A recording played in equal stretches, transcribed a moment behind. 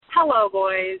Hello,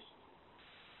 boys.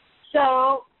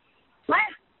 So, my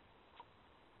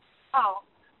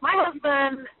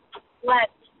husband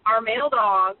let our male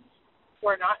dogs, who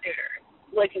are not neutered,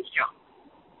 lick his junk.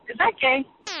 Is that gay?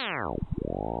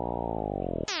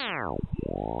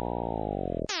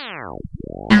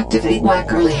 Activate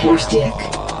Wackerly Horse Dick.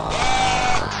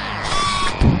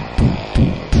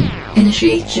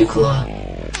 Initiate Juklaw.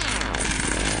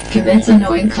 Commence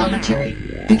annoying commentary.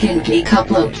 Begin geek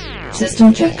upload.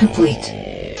 System check complete.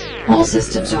 All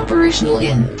systems operational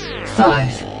in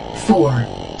 5, 4,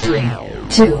 3,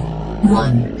 2,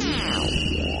 1.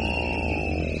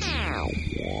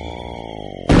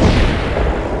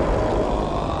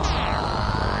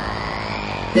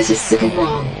 This is Sick and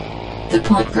Wrong, the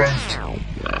podcast.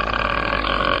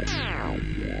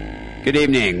 Good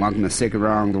evening. Welcome to Sick and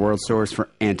Wrong, the world source for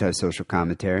antisocial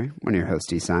commentary. I'm your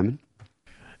host, E. Simon.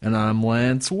 And I'm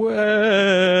Lance Wackerly.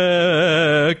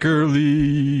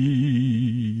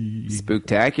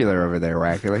 Spooktacular over there,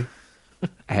 Wackerly.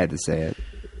 I had to say it.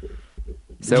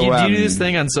 So, do you do this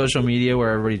thing on social media where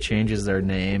everybody changes their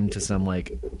name to some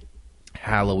like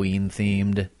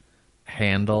Halloween-themed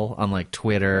handle on like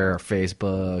Twitter or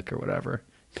Facebook or whatever?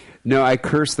 No, I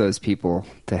curse those people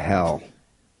to hell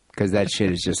because that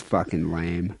shit is just fucking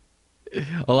lame.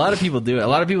 A lot of people do it. A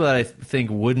lot of people that I think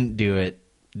wouldn't do it,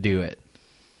 do it.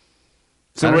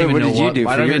 So what did you do for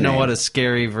I don't your even know name? what a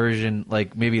scary version,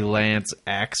 like maybe Lance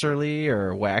Axerly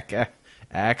or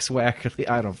Axe Wackerly.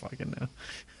 I don't fucking know.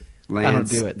 Lance I don't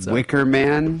do it. So.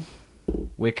 Wickerman?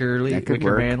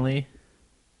 Wickermanly.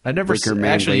 I never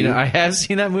actually. I have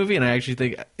seen that movie, and I actually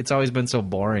think it's always been so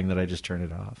boring that I just turn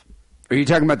it off. Are you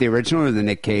talking about the original or the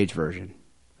Nick Cage version?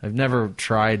 I've never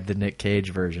tried the Nick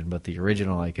Cage version, but the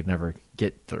original I could never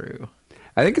get through.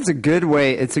 I think it's a good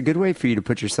way. It's a good way for you to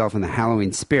put yourself in the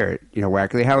Halloween spirit. You know,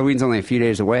 Wackerly. Halloween's only a few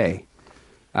days away.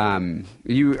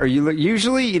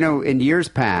 Usually, you know, in years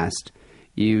past,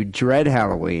 you dread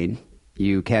Halloween.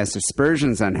 You cast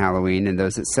aspersions on Halloween and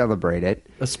those that celebrate it.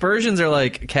 Aspersions are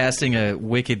like casting a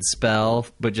wicked spell,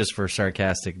 but just for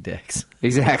sarcastic dicks.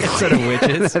 Exactly. Instead of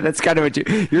witches. That's kind of what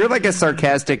you're like a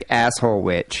sarcastic asshole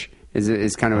witch.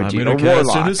 Is kind of what I'm you. gonna A cast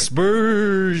warlock. an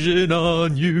aspersion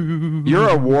on you. You're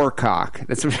a warcock.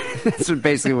 That's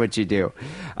basically what you do.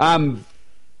 But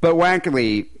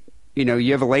Wackerly, you know,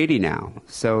 you have a lady now.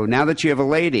 So now that you have a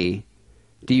lady,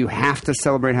 do you have to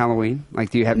celebrate Halloween? Like,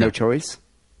 do you have no choice?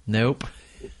 Nope.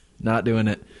 Not doing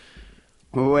it.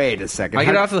 Wait a second. I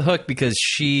get off the hook because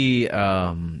she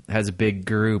has a big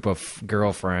group of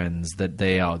girlfriends that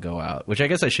they all go out, which I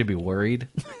guess I should be worried.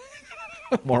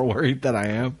 More worried than I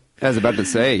am. I was about to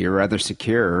say, you're rather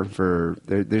secure.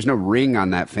 There's no ring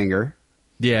on that finger.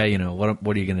 Yeah, you know,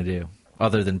 what are you going to do?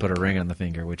 Other than put a ring on the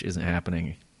finger, which isn't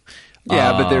happening.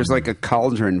 Yeah, but there's like a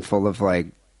cauldron full of like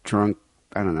drunk,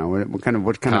 I don't know, what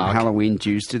kind of Halloween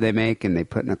juice do they make and they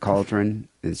put in a cauldron?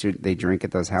 They drink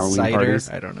at those Halloween cider? Parties?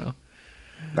 I don't know.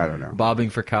 Bobbing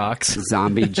for cocks.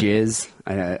 Zombie jizz?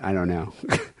 I don't know.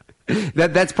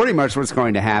 That's pretty much what's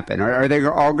going to happen. Are they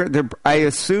all? I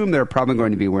assume they're probably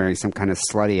going to be wearing some kind of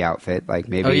slutty outfit, like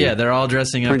maybe. Oh yeah, they're all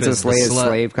dressing up Princess as Leia's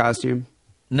slave costume.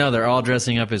 No, they're all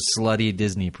dressing up as slutty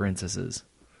Disney princesses.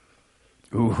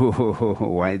 Ooh,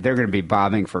 they're going to be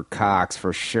bobbing for cocks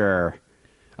for sure.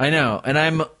 I know, and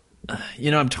I'm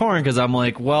torn because I'm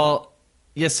like, well,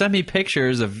 yeah, send me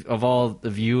pictures of all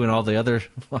of you and all the other.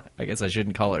 I guess I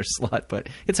shouldn't call her slut, but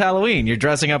it's Halloween. You're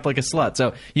dressing up like a slut,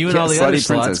 so you and all the other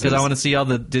sluts, because I want to see all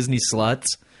the Disney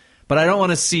sluts. But I don't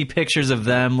want to see pictures of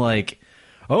them like,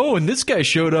 oh, and this guy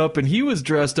showed up and he was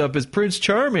dressed up as Prince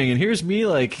Charming, and here's me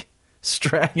like,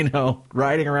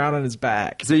 riding around on his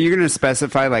back. So you're going to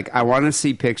specify like, I want to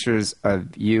see pictures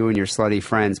of you and your slutty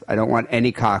friends. I don't want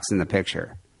any cocks in the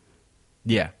picture.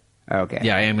 Yeah. Okay.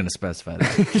 Yeah, I am going to specify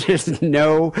that. Just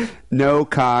no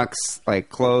cocks, like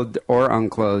clothed or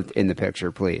unclothed, in the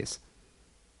picture, please.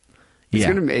 It's yeah.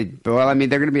 Gonna be, well, I mean,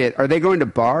 they're going to be. Are they going to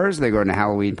bars? Are they going to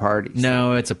Halloween parties?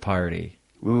 No, it's a party.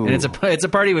 Ooh. And it's a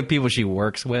party with people she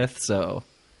works with, so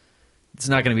it's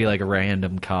not going to be like a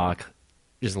random cock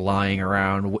just lying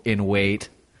around in wait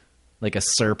like a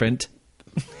serpent.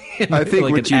 I think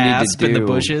like what an you need asp to do in the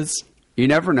bushes. You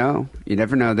never know.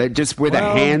 That just with a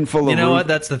handful of you know what?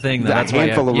 That's the thing. Though. That's why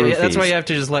that's why you have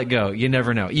to just let go. You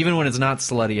never know. Even when it's not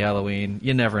slutty Halloween,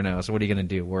 you never know. So what are you going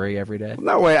to do? Worry every day?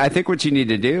 No way. I think what you need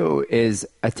to do is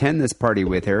attend this party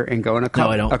with her and go in a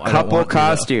couple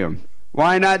costume.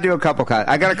 Why not do a couple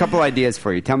costume? I got a couple ideas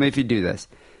for you. Tell me if you do this.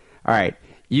 All right.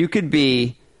 You could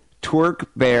be Twerk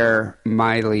Bear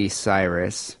Miley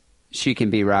Cyrus. She can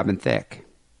be Robin Thicke.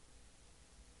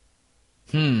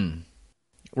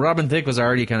 Robin Thicke was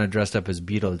already kind of dressed up as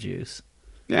Beetlejuice.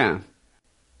 Yeah.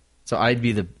 So I'd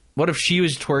be the... What if she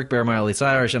was twerk bear Miley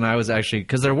Cyrus and I was actually...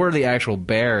 Because there were the actual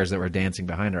bears that were dancing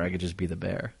behind her. I could just be the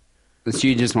bear. So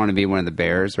you just want to be one of the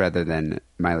bears rather than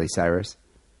Miley Cyrus?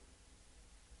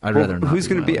 I'd rather not. Who's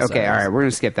going to be... Okay, all right, we're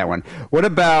going to skip that one. What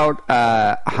about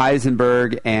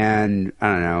Heisenberg and,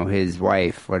 I don't know, his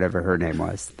wife, whatever her name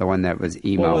was, the one that was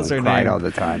emo and cried all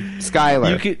the time?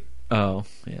 Skylar. You could... Oh,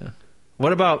 yeah.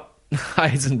 What about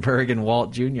Heisenberg and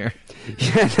Walt Jr.?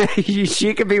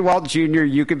 She could be Walt Jr.,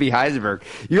 you could be Heisenberg.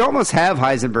 You almost have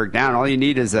Heisenberg down. All you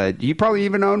need is a... You probably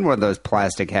even own one of those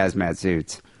plastic hazmat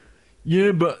suits.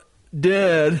 Yeah, but,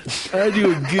 Dad, I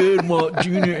do a good Walt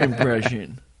Jr.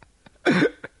 impression.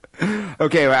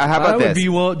 Okay, well, how about this? I would be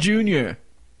Walt Jr.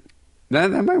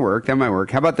 That might work. That might work.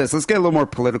 How about this? Let's get a little more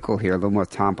political here, a little more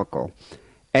topical.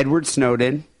 Edward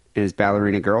Snowden and his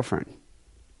ballerina girlfriend.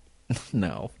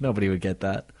 No, nobody would get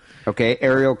that. Okay,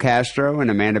 Ariel Castro and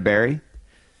Amanda Berry.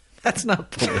 That's not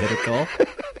political.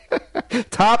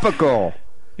 Topical.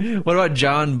 What about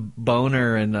John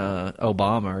Boner and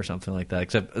Obama or something like that?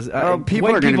 Except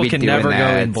people can never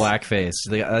go in blackface.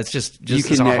 That's just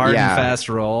a hard and fast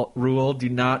rule. Do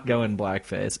not go in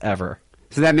blackface ever.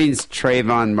 So that means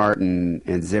Trayvon Martin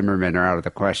and Zimmerman are out of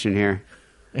the question here.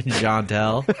 And John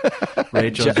Tell,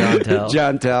 Rachel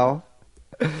John Tell.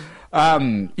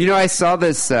 I saw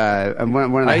this one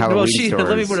of the Halloween stores.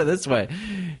 Let me put it this way: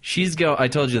 I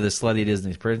told you the Slutty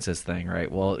Disney Princess thing,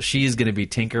 right? Well, she's going to be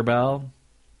Tinkerbell.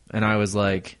 And I was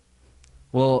like,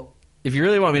 well, if you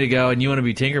really want me to go and you want to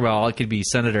be Tinkerbell, I could be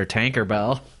Senator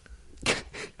Tankerbell.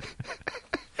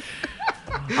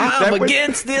 I'm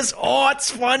against this arts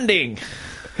funding.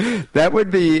 That would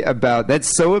be about...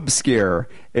 That's so obscure.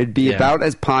 It'd be about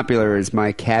as popular as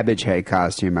my Cabbage Head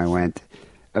costume I went.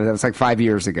 That was like 5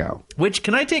 years ago. Which,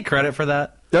 can I take credit for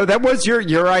that? No, that was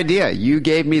your idea. You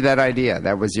gave me that idea.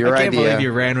 That was your idea. I can't believe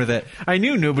you ran with it. I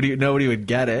knew nobody would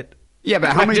get it. Yeah,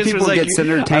 but how many people get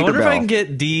Senator Tinkerbell? I wonder if I can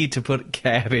get D to put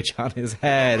cabbage on his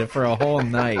head for a whole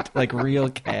night, like real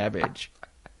cabbage.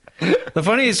 The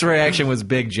funniest reaction was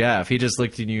Big Jeff. He just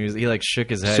looked at you. He like shook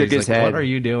his head. He's like, what are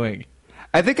you doing?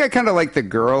 I think I kind of like the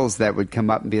girls that would come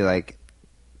up and be like,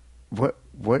 "What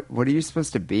are you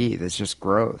supposed to be? That's just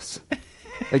gross."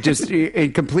 Like just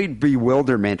in complete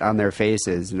bewilderment on their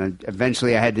faces, and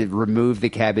eventually I had to remove the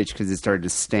cabbage because it started to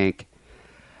stink.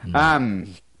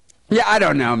 Yeah, I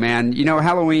don't know, man.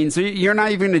 Halloween. So you're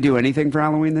not even going to do anything for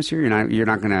Halloween this year. You're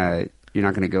not going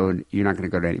to go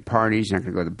to any parties. You're not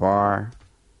going to go to the bar.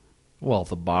 Well,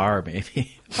 the bar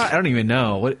maybe. I don't even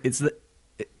know what it's.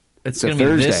 It's going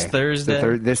to be this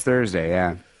Thursday. This Thursday,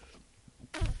 yeah.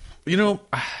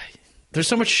 There's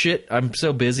so much shit. I'm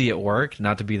so busy at work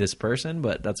not to be this person,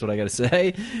 but that's what I got to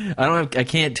say. I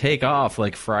can't take off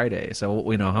like Friday. So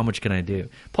how much can I do?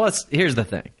 Plus, here's the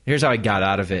thing. Here's how I got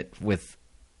out of it with.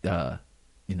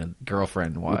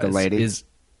 Girlfriend wise, with the lady.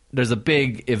 There's a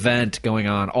big event going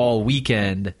on all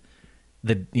weekend.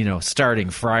 Starting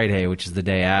Friday, which is the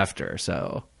day after.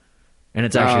 So, and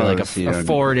it's actually like a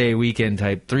 4-day weekend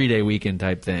type, 3-day weekend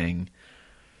type thing.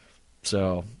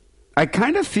 So, I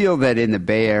kind of feel that in the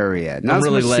Bay Area, not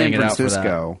as much San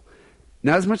Francisco,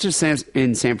 not as much as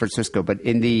in San Francisco, but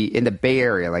in the Bay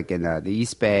Area, like in the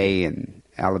East Bay and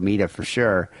Alameda for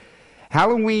sure.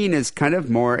 Halloween is kind of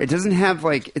more. It doesn't have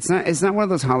it's not one of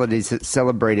those holidays that's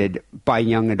celebrated by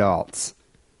young adults.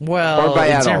 Well, or by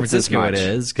adults San Francisco it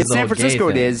is. In San Francisco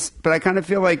it is, but I kind of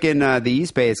feel like in the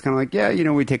East Bay it's kind of like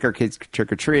we take our kids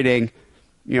trick or treating.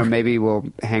 Maybe we'll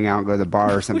hang out and go to the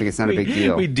bar or something. It's not a big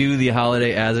deal. We do the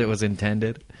holiday as it was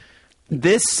intended.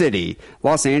 This city,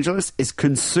 Los Angeles, is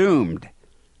consumed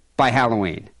by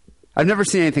Halloween. I've never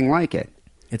seen anything like it.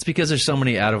 It's because there's so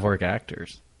many out of work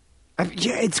actors.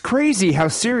 Yeah, it's crazy how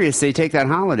serious they take that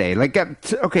holiday.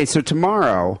 So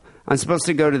tomorrow I'm supposed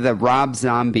to go to the Rob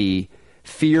Zombie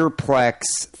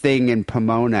Fearplex thing in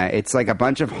Pomona. It's like a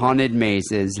bunch of haunted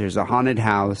mazes. There's a haunted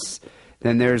house.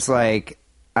 Then there's I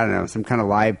don't know, some kind of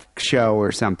live show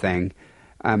or something.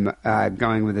 I'm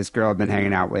going with this girl I've been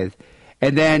hanging out with.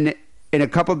 And then in a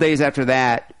couple days after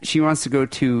that, she wants to go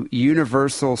to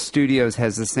Universal Studios,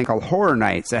 has this thing called Horror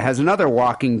Nights. It has another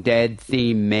Walking Dead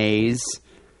theme maze.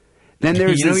 Then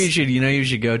there's you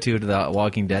should go to the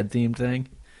Walking Dead theme thing.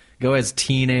 Go as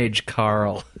Teenage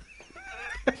Carl,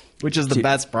 which is the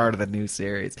best part of the new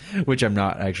series, which I'm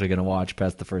not actually going to watch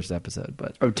past the first episode.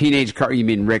 But Teenage Carl? You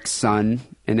mean Rick's son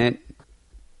in it?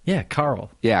 Yeah, Carl.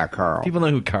 Yeah, Carl. People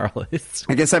know who Carl is.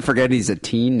 I guess I forget he's a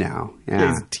teen now.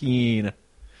 Yeah, he's a teen.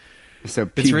 So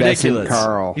it's ridiculous.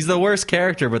 Carl. He's the worst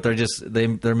character, but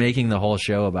they're making the whole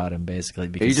show about him basically.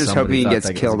 Because are you just hoping he gets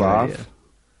killed off? Idea.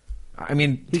 I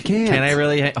mean, he can't. Can I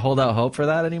really hold out hope for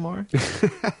that anymore?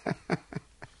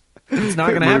 It's not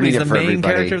going to happen. He's the main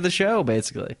character of the show,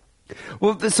 basically.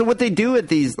 Well, so what they do at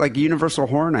these like Universal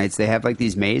Horror Nights, they have like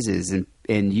these mazes,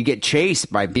 and you get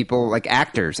chased by people like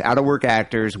actors, out of work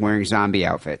actors wearing zombie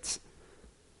outfits.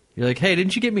 You're like, hey,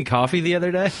 didn't you get me coffee the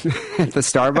other day at the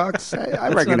Starbucks? I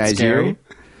recognize you.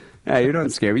 Yeah, you don't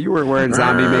scare me. You were wearing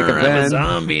zombie makeup then. I'm a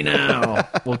zombie now.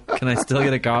 Well, can I still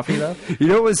get a coffee, though? You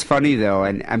know what was funny, though,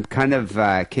 and I'm kind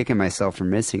of kicking myself for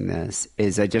missing this,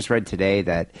 is I just read today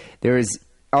that there is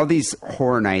all these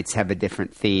horror nights have a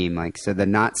different theme. Like, so the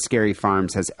Not Scary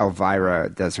Farms has Elvira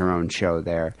does her own show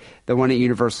there. The one at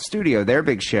Universal Studio, their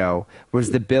big show,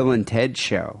 was the Bill and Ted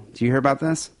show. Do you hear about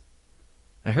this?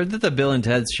 I heard that the Bill and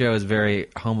Ted's show is very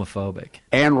homophobic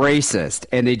and racist,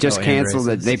 and they just canceled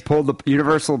it. They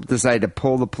Universal decided to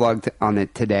pull the plug on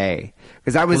it today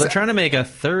because they're trying to make a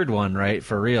third one, right,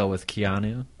 for real with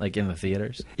Keanu, like in the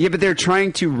theaters. Yeah, but they're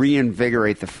trying to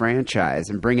reinvigorate the franchise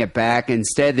and bring it back.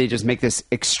 Instead, they just make this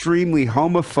extremely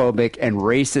homophobic and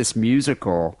racist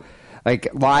musical, like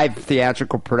live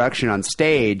theatrical production on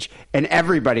stage, and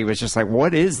everybody was just like,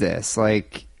 "What is this?"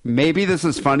 Like, maybe this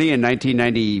was funny in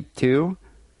 1992.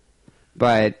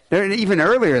 But even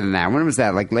earlier than that. When was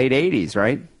that? Like late 80s,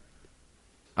 right?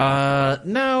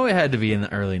 No, it had to be in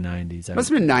the early 90s. Must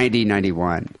have been 90,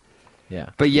 91. Yeah.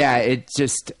 But yeah, it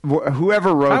just...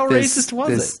 Whoever wrote How this... How racist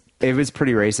was it? It was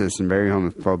pretty racist and very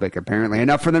homophobic, apparently.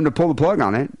 Enough for them to pull the plug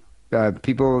on it.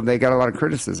 People, they got a lot of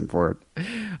criticism for it.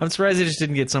 I'm surprised they just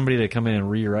didn't get somebody to come in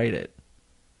and rewrite it.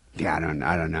 Yeah, I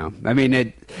don't know. I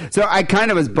mean, so I kind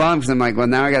of was bummed because I'm like, well,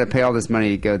 now I got to pay all this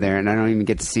money to go there, and I don't even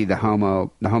get to see the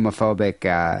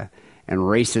homophobic and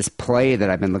racist play that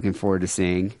I've been looking forward to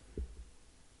seeing.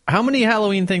 How many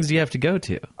Halloween things do you have to go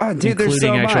to? Oh, dude, there's so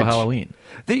much. Including actual Halloween.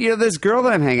 This girl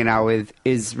that I'm hanging out with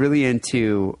is really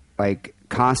into like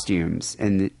costumes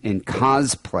and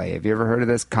cosplay. Have you ever heard of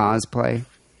this cosplay?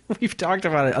 We've talked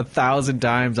about it 1,000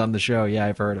 times on the show. Yeah,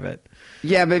 I've heard of it.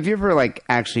 Yeah, but have you ever like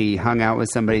actually hung out with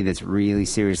somebody that's really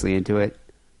seriously into it?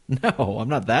 No, I'm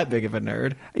not that big of a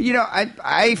nerd. You know,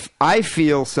 I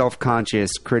feel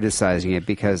self-conscious criticizing it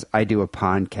because I do a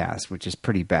podcast, which is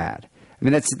pretty bad. I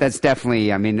mean, that's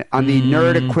definitely. I mean, on the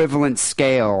nerd equivalent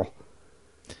scale,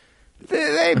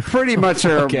 they pretty much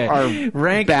are okay. are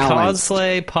rank balanced.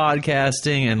 Cosplay,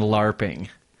 podcasting, and LARPing.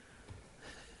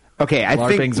 Okay, I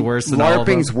think LARPing's worse than all of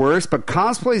them. LARPing's worse, but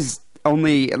cosplay's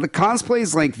only the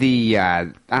cosplay's like the I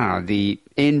don't know, the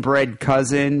inbred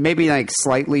cousin, maybe like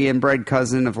slightly inbred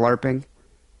cousin of LARPing.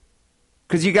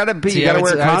 Because you got to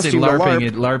wear a costume.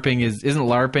 LARPing isn't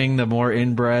LARPing the more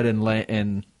inbred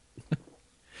and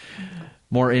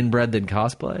more inbred than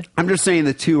cosplay? I'm just saying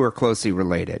the two are closely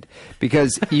related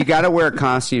because you got to wear a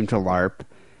costume to LARP,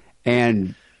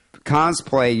 and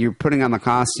cosplay, you're putting on the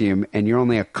costume and you're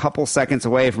only a couple seconds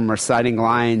away from reciting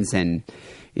lines and,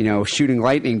 you know, shooting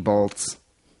lightning bolts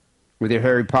with your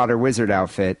Harry Potter wizard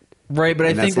outfit. Right, but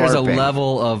I think there's LARPing. A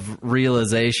level of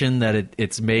realization that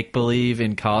it's make-believe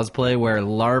in cosplay, where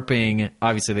LARPing,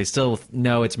 obviously they still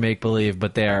know it's make-believe,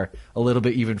 but they are a little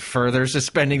bit even further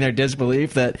suspending their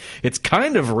disbelief that it's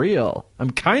kind of real.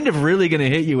 I'm kind of really going to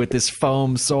hit you with this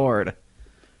foam sword.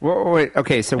 Wait,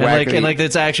 okay, so and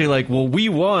it's actually like, well, we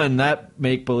won that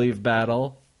make-believe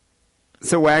battle.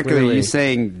 So Wackerly, really? Are you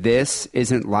saying this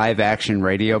isn't live-action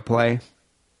radio play?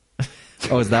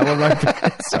 Oh, is that what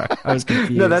LARP? Sorry, I was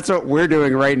confused. No, that's what we're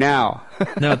doing right now.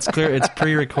 No, it's clear. It's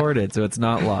pre-recorded, so it's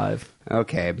not live.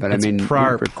 Okay, but it's I mean,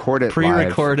 record it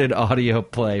pre-recorded audio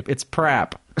play. It's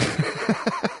PrAP. You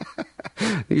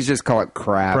could just call it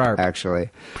crap, actually.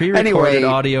 Pre-recorded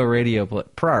audio radio play.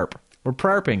 PrARP. We're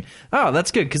PrARPing. Oh,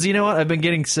 that's good, because you know what? I've been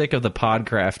getting sick of the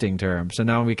podcrafting term, so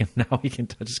now we can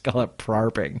just call it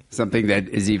PrARPing. Something that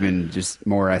is even just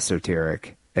more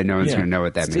esoteric. And no one's going to know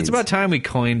what that means. It's about time we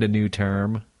coined a new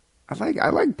term. I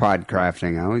like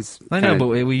podcrafting. I know, but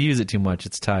we use it too much.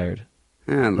 It's tired.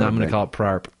 Now I'm going to call it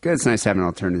PrARP. Good. It's nice to have an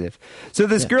alternative. So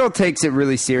this girl takes it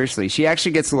really seriously. She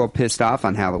actually gets a little pissed off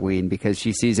on Halloween because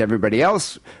she sees everybody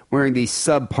else wearing these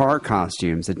subpar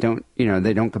costumes that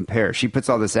they don't compare. She puts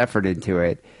all this effort into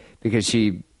it because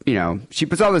she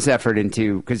puts all this effort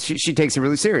into, because she takes it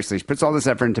really seriously. She puts all this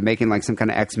effort into making like some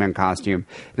kind of X-Men costume,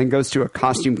 then goes to a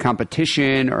costume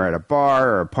competition or at a bar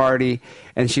or a party,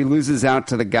 and she loses out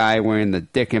to the guy wearing the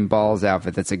dick and balls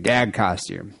outfit that's a gag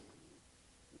costume.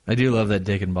 I do love that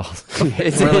dick and balls.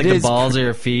 The balls are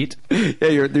your feet. Yeah,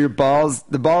 your balls.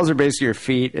 The balls are basically your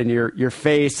feet, and your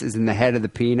face is in the head of the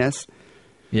penis.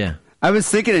 Yeah. I was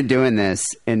thinking of doing this,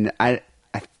 and I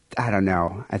don't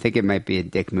know. I think it might be a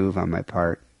dick move on my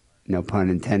part. No pun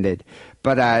intended.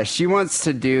 But she wants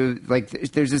to do, like,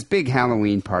 there's this big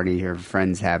Halloween party her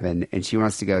friend's having, and she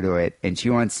wants to go to it, and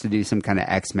she wants to do some kind of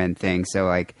X-Men thing. So,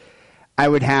 like, I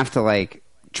would have to like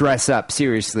dress up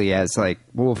seriously as like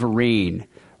Wolverine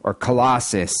or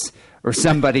Colossus or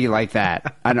somebody like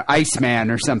that, an Iceman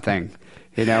or something.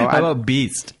 You know, how about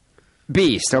Beast?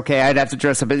 Beast, okay, I'd have to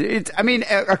dress up. I mean,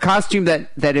 a costume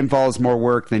that involves more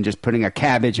work than just putting a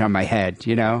cabbage on my head,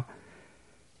 you know?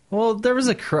 Well, there was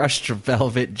a crushed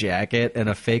velvet jacket and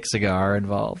a fake cigar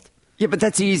involved. Yeah, but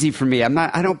that's easy for me.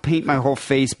 I don't paint my whole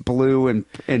face blue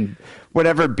and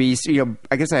whatever Beast, you know,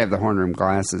 I guess I have the horn rim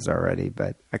glasses already,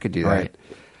 but I could do that. Right.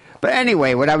 But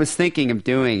anyway, what I was thinking of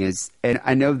doing is, and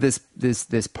I know this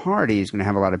party is going to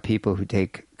have a lot of people who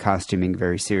take costuming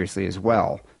very seriously as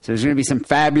well. So there's going to be some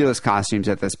fabulous costumes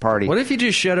at this party. What if you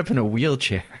just showed up in a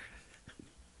wheelchair?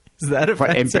 Is that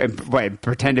offensive? And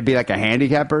pretend to be like a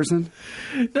handicapped person?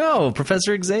 No,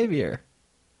 Professor Xavier.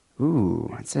 Ooh,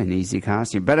 that's an easy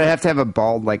costume. But I'd have to have a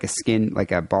bald, like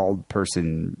a bald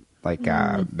person, like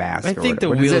a mask. I think the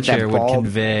wheelchair would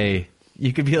convey.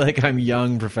 You could be like, I'm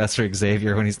young Professor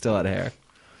Xavier when he still had hair.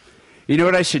 You know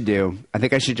what I should do? I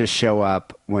think I should just show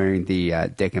up wearing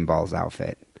the Dick and Balls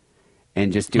outfit.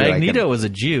 And just do Magneto was a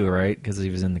Jew, right? Because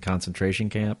he was in the concentration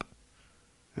camp.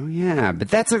 Oh yeah, but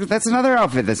that's another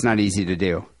outfit that's not easy to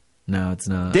do. No, it's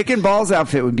not. Dick and Balls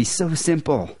outfit would be so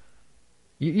simple.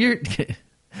 You're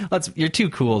too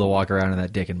cool to walk around in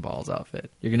that Dick and Balls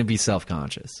outfit. You're going to be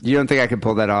self-conscious. You don't think I could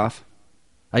pull that off?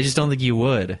 I just don't think you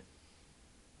would.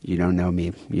 You don't know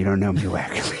me. You don't know me,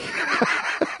 Wackerly.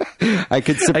 I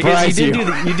could surprise you.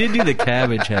 You did do the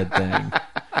cabbage head thing.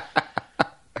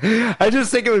 I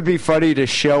just think it would be funny to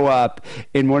show up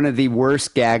in one of the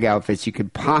worst gag outfits you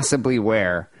could possibly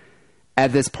wear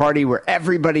at this party where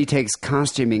everybody takes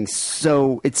costuming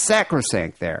it's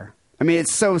sacrosanct there. I mean,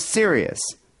 it's so serious.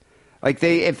 Like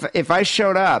if I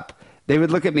showed up, they would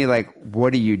look at me like,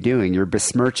 "What are you doing? You're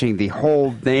besmirching the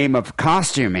whole name of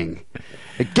costuming.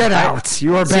 Get out!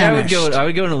 You are banished." I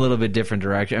would go in a little bit different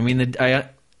direction. I mean,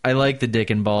 I like the Dick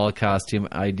and Ball costume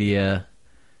idea.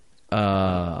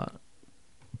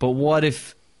 But what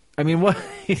if, I mean, what?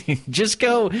 Just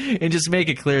go and just make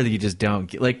it clear that you just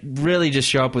don't, like, really just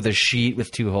show up with a sheet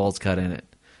with 2 holes cut in it.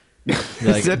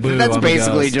 Like, that's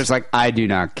basically just like, I do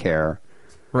not care.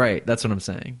 Right, that's what I'm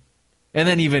saying. And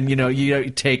then even,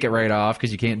 you take it right off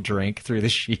because you can't drink through the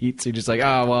sheets. You're just like,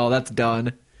 oh, well, that's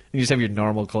done. You just have your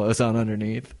normal clothes on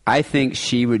underneath. I think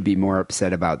she would be more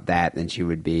upset about that than she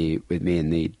would be with me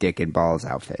in the Dick and Balls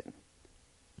outfit.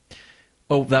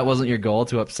 Oh, that wasn't your goal,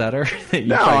 to upset her?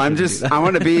 No, I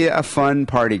want to be a fun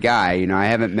party guy. I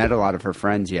haven't met a lot of her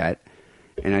friends yet.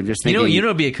 And I'm just thinking.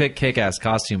 It'd be a kick-ass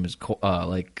costume is Quado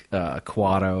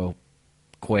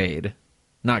Quaid.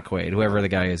 Not Quaid, whoever the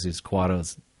guy is who's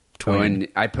Quado's twin. Oh, and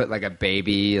I put like a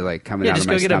baby coming out of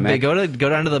my stomach. Just go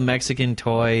down to the Mexican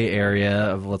toy area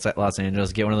of Los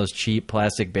Angeles, get one of those cheap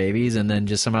plastic babies, and then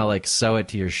just somehow like sew it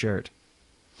to your shirt.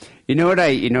 You know what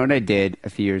I did a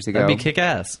few years ago? That'd be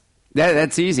kick-ass.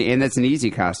 That's easy, and that's an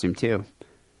easy costume too.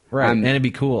 Right, and it'd be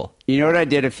cool. You know what I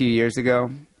did a few years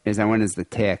ago? Is I went as the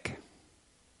Tick.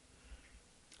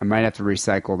 I might have to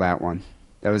recycle that one.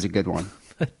 That was a good one.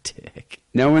 The Tick.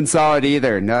 No one saw it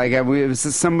either. No, it was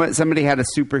somebody had a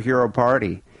superhero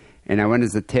party, and I went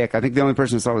as the Tick. I think the only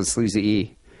person who saw it was Sleazy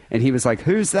E, and he was like,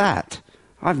 "Who's that?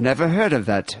 I've never heard of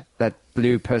that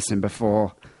blue person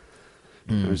before."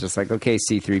 I was just like, "Okay,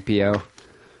 C-3PO."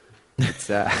 It's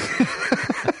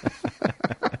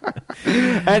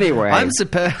anyway, I'm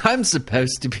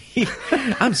supposed to be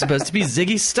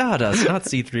Ziggy Stardust, not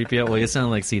C-3PO. Well, you sound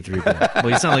like C-3PO.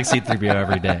 Well, you sound like C-3PO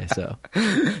every day. So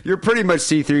you're pretty much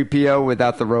C-3PO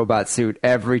without the robot suit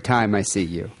every time I see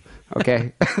you.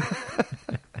 Okay,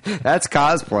 that's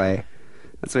cosplay.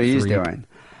 That's what he's doing.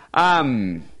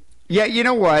 Yeah, you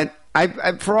know what?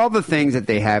 I for all the things that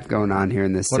they have going on here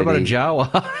in this city. What about a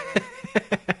Jawa?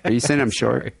 Are you saying I'm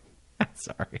short?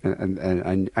 Sorry.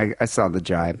 And I saw the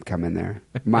jibe come in there.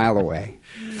 Mile away.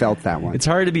 Felt that one. It's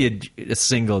hard to be a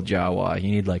single Jawa. You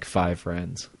need like 5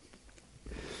 friends.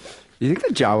 You think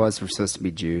the Jawas were supposed to be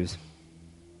Jews?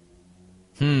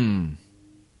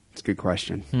 It's a good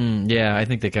question. Yeah, I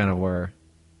think they kind of were.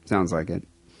 Sounds like it.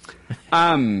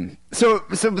 So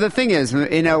the thing is,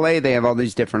 in LA, they have all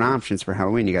these different options for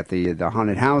Halloween. You got the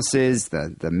haunted houses,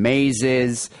 the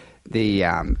mazes.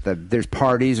 There's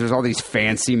parties. There's all these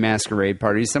fancy masquerade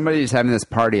parties. Somebody's having this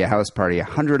party, a house party,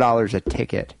 $100 a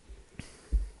ticket.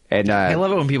 And I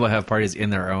love it when people have parties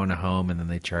in their own home and then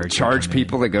they charge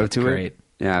people to go to it.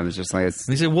 Yeah, I was just like,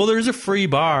 they say, well, there's a free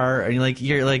bar, and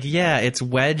you're like, yeah, it's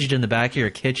wedged in the back of your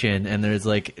kitchen, and there's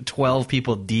like 12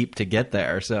 people deep to get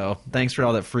there. So thanks for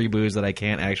all that free booze that I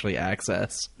can't actually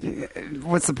access.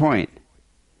 What's the point?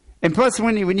 And plus,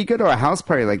 when you go to a house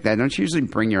party like that, don't you usually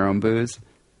bring your own booze?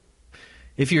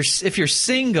 If you're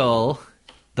single,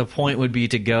 the point would be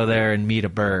to go there and meet a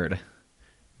bird.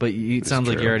 But it sounds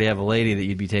like you already have a lady that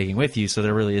you'd be taking with you, so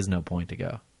there really is no point to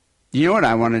go. You know what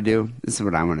I want to do? This is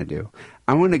what I want to do.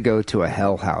 I want to go to a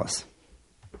hell house.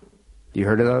 You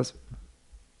heard of those?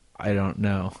 I don't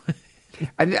know.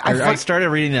 I started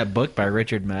reading that book by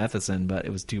Richard Matheson, but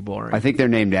it was too boring. I think they're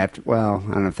named after, well,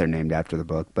 I don't know if they're named after the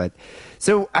book, but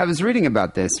so I was reading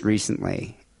about this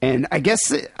recently, and I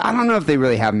guess, I don't know if they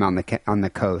really have them on the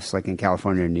coast, like in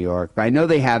California or New York, but I know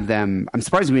they have them. I'm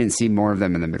surprised we didn't see more of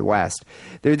them in the Midwest.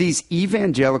 They're these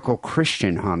evangelical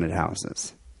Christian haunted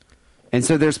houses. And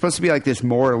so they're supposed to be like this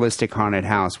moralistic haunted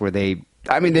house where they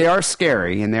are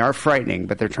scary and they are frightening,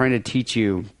 but they're trying to teach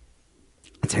you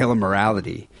a tale of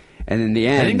morality. And in the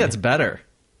end, I think that's better.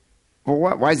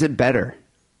 Well, why is it better?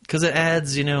 Because it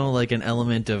adds, like an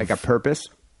element of... Like a purpose?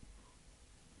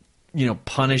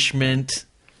 Punishment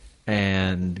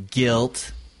and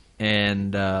guilt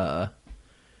and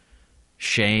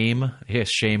shame. I guess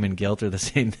shame and guilt are the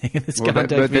same thing in this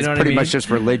context. But that's pretty much just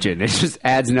religion. It just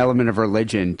adds an element of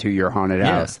religion to your haunted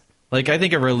house. Like, I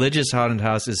think a religious haunted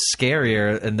house is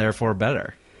scarier and therefore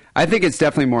better. I think it's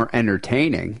definitely more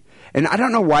entertaining. And I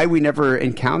don't know why we never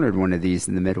encountered one of these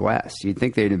in the Midwest. You'd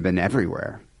think they'd have been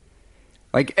everywhere.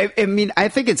 Like, I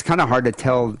think it's kind of hard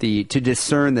to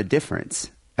discern the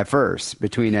difference at first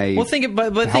between a think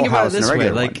about it this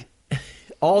way. Like,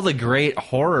 all the great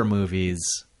horror movies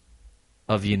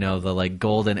of, the like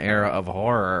golden era of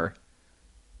horror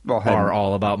are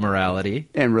all about morality.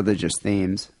 And religious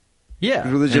themes. Yeah.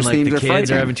 Religious and, themes the are kids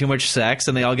frightening. are having too much sex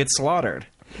and they all get slaughtered.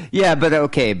 Yeah, but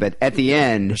at the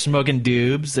end... They're smoking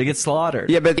doobs, they get slaughtered.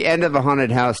 Yeah, but at the end of a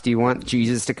haunted house, do you want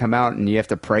Jesus to come out and you have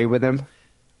to pray with him?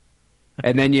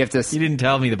 And then you have to... You didn't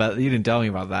tell me about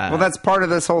that. Well, that's part of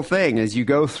this whole thing, is you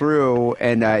go through,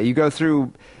 and you go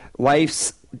through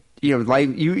life's...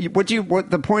 What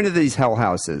the point of these hell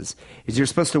houses is you're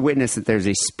supposed to witness that there's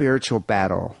a spiritual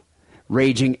battle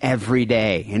raging every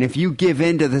day. And if you give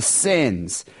in to the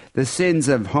sins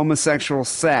of homosexual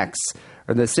sex...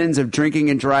 or the sins of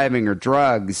drinking and driving or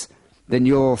drugs, then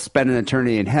you'll spend an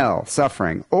eternity in hell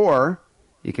suffering. Or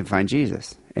you can find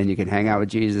Jesus and you can hang out with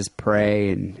Jesus,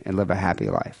 pray, and live a happy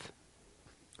life.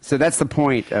 So that's the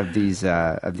point of these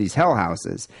hell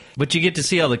houses. But you get to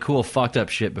see all the cool fucked up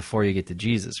shit before you get to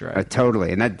Jesus, right?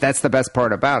 Totally. And that's the best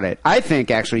part about it. I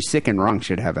think actually Sick and Wrong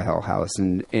should have a hell house.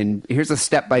 And here's a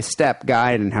step-by-step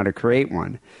guide on how to create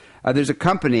one. There's a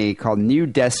company called New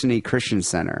Destiny Christian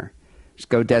Center. Just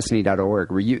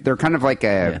GoDestiny.org. They're kind of like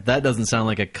a... Yeah, that doesn't sound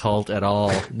like a cult at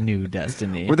all, New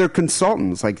Destiny. Well, they're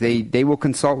consultants. Like, they will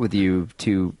consult with you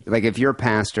to... Like, if you're a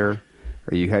pastor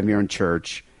or you have your own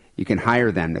church, you can hire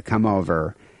them to come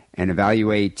over and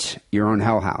evaluate your own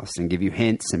hell house and give you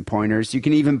hints and pointers. You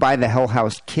can even buy the hell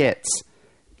house kits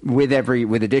with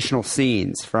additional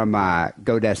scenes from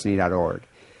GoDestiny.org.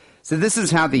 So this is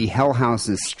how the hell house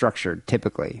is structured,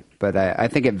 typically. But I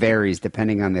think it varies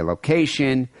depending on the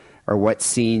location... or what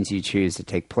scenes you choose to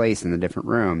take place in the different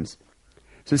rooms.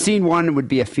 So scene one would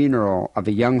be a funeral of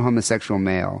a young homosexual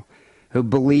male who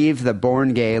believed the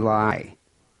born gay lie,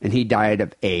 and he died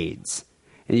of AIDS.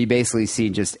 And you basically see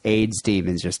just AIDS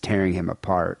demons just tearing him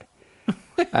apart.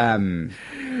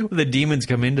 The demons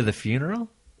come into the funeral?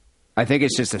 I think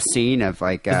it's just a scene of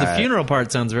like... the funeral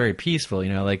part sounds very peaceful,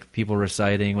 like people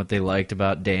reciting what they liked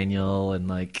about Daniel and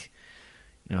like...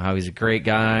 how he's a great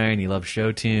guy and he loved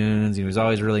show tunes. He was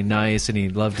always really nice and he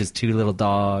loved his 2 little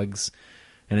dogs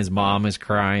and his mom is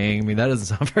crying. I mean, that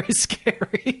doesn't sound very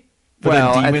scary. But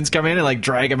then demons come in and like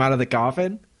drag him out of the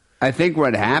coffin. I think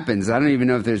what happens, I don't even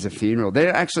know if there's a funeral.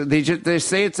 They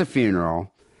say it's a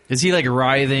funeral. Is he like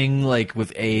writhing like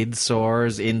with AIDS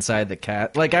sores inside the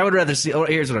cat? Like I would rather see. Oh,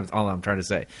 here's all I'm trying to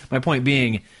say. My point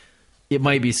being, it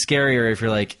might be scarier if you're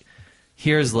like,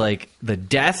 here's like the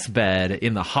deathbed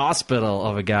in the hospital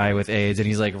of a guy with AIDS, and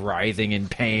he's like writhing in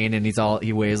pain, and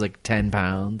he weighs like 10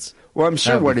 pounds. Well, I'm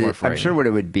sure what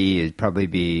it would be is probably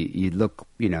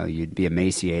you'd be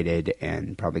emaciated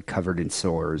and probably covered in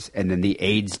sores, and then the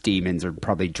AIDS demons are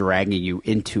probably dragging you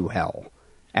into hell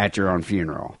at your own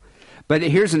funeral. But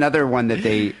here's another one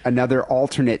another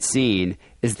alternate scene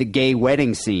is the gay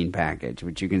wedding scene package,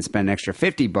 which you can spend an extra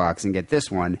 $50 and get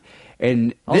this one.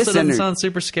 And also doesn't sound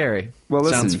super scary. Well,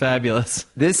 listen, sounds fabulous.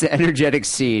 This energetic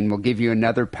scene will give you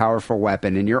another powerful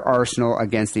weapon in your arsenal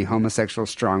against the homosexual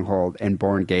stronghold and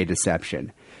born gay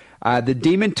deception. The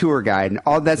demon tour guide and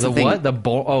all that's the thing. What?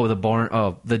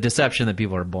 The deception that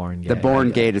people are born gay. The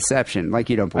born gay deception. Like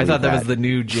you don't believe I thought that was the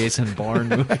new Jason Bourne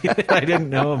movie that I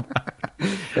didn't know about.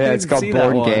 Yeah, it's called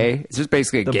Born Gay. It's just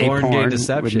basically a gay porn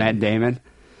with Matt Damon.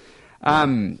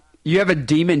 you have a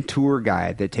demon tour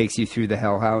guide that takes you through the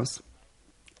Hell House,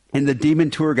 and the demon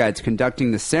tour guide's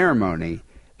conducting the ceremony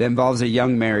that involves a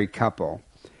young married couple,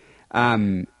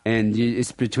 and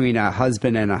it's between a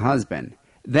husband and a husband.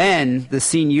 Then the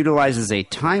scene utilizes a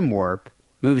time warp,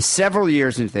 moves several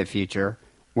years into the future,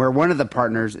 where one of the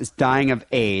partners is dying of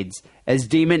AIDS as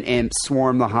demon imps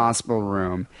swarm the hospital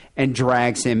room and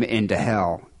drags him into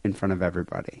hell in front of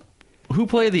everybody. Who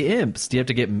play the imps? Do you have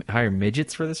to hire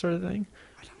midgets for this sort of thing?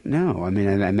 I don't know. I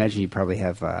mean, I imagine you probably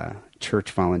have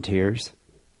church volunteers.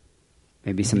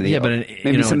 Maybe some of the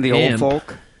some of the old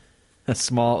folk. A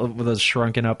small, with those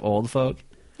shrunken up old folk.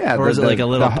 Yeah, or is it like a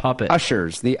little puppet?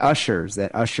 The ushers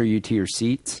that usher you to your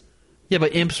seats. Yeah,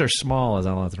 but imps are small. Is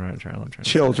all I'm trying to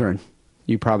children. Say.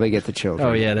 You probably get the children.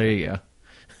 Oh yeah, there you go.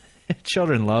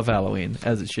 Children love Halloween,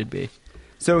 as it should be.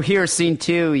 So here, scene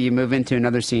 2, you move into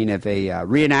another scene of a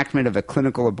reenactment of a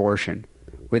clinical abortion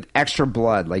with extra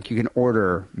blood. Like you can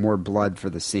order more blood for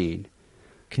the scene.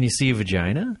 Can you see a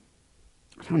vagina?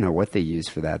 I don't know what they use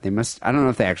for that. I don't know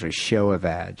if they actually show a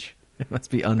vag. It must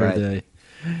be under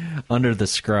the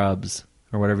scrubs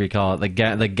or whatever you call it,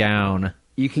 the gown.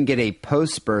 You can get a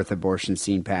post-birth abortion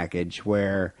scene package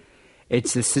where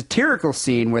it's a satirical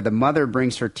scene where the mother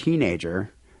brings her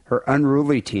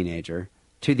unruly teenager,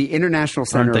 to the International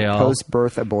Center of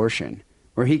Post-Birth Abortion,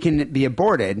 where he can be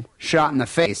aborted, shot in the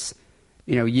face,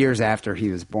 years after he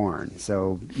was born.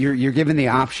 So you're given the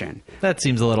option. That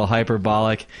seems a little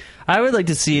hyperbolic. I would like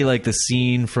to see like the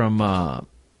scene from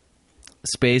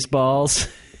Spaceballs,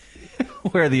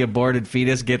 where the aborted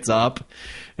fetus gets up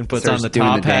and puts on the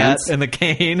top hat and the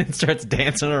cane and starts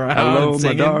dancing around. Hello,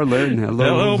 my darling.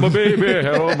 Hello, my baby.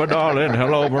 Hello, my darling.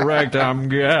 Hello, my ragtime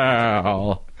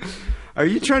gal. Are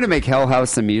you trying to make Hell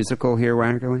House a musical here,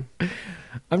 Wackerly?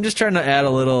 I'm just trying to add a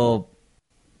little.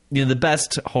 The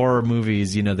best horror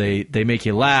movies, they make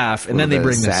you laugh, and then they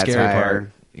bring the scary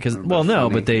part. Because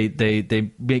but they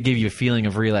give you a feeling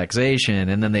of relaxation,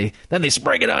 and then they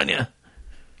spring it on you.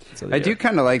 So I do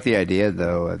kind of like the idea,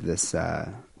 though, of this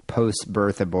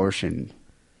post-birth abortion,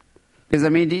 because I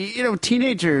mean,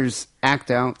 teenagers act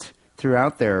out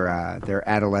throughout their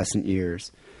adolescent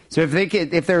years. So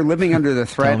if they're living under the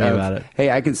threat of, hey,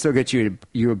 I can still get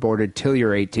you aborted till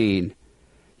you're 18,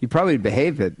 you probably would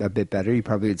behave a bit better. You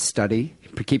probably would study,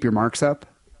 keep your marks up.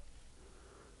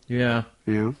 Yeah.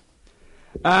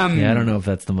 I don't know if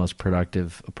that's the most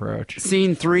productive approach.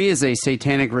 Scene 3 is a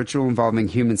satanic ritual involving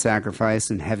human sacrifice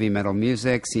and heavy metal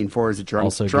music. Scene 4 is a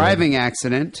drunk driving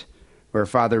accident where a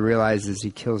father realizes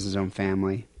he kills his own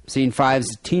family. Scene 5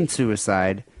 is a teen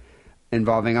suicide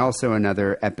involving also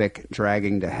another epic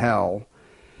dragging to hell.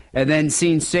 And then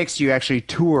scene 6, you actually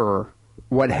tour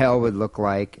what hell would look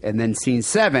like. And then scene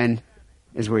 7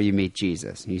 is where you meet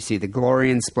Jesus. You see the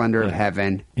glory and splendor of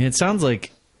heaven. It sounds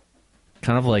like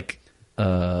kind of like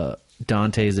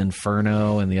Dante's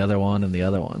Inferno and the other one.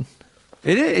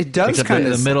 It does kind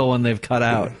of... the middle one they've cut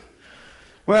out.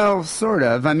 Well, sort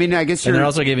of. I mean, I guess And they're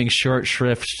also giving short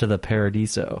shrift to the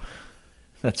Paradiso.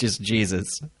 That's just Jesus.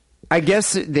 I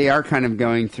guess they are kind of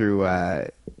going through...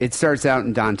 it starts out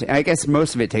in Dante... I guess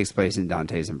most of it takes place in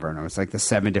Dante's Inferno. It's like the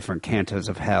 7 different cantos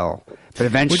of hell. But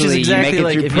eventually exactly you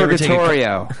make it through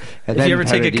Purgatorio. If you ever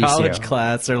take a college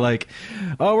class, they're like,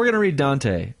 oh, we're going to read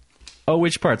Dante. Oh,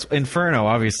 which parts? Inferno,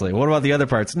 obviously. What about the other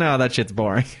parts? No, that shit's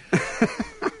boring.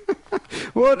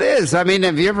 Well, it is. I mean,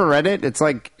 have you ever read it? It's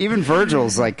like, even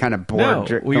Virgil's like kind of bored.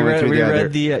 No, we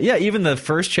read even the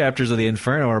first chapters of the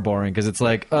Inferno are boring because it's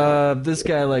like, this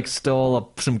guy like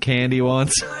stole some candy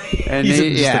once. And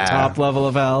he's just the top level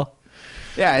of hell.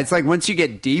 Yeah, it's like once you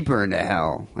get deeper into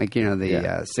hell, like,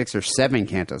 the 6 or 7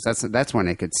 cantos, that's when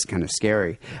it gets kind of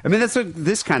scary. I mean, that's what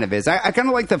this kind of is. I kind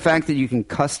of like the fact that you can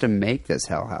custom make this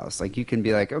Hell House. Like, you can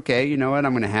be like, okay, you know what?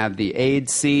 I'm going to have the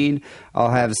AIDS scene.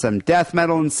 I'll have some death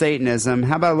metal and Satanism.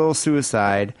 How about a little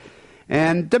suicide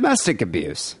and domestic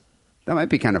abuse? That might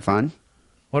be kind of fun.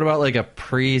 What about like a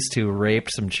priest who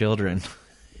raped some children?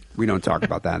 We don't talk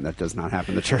about that. That does not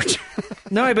happen in the church.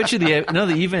 No, I bet you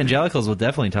the evangelicals will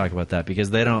definitely talk about that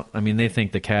because they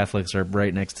think the Catholics are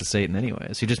right next to Satan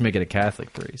anyway. So you just make it a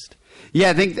Catholic priest.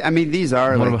 Yeah, these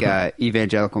are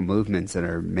evangelical movements that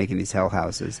are making these hell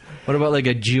houses. What about like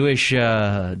a Jewish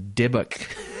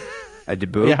Dybbuk? A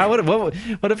Dybbuk? Yeah,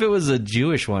 what if it was a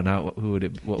Jewish one? Who would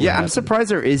it? I'm surprised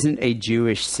there isn't a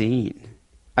Jewish scene.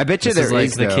 I bet you there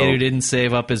is, the kid who didn't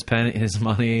save up his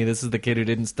money. This is the kid who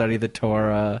didn't study the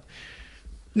Torah.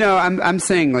 No, I'm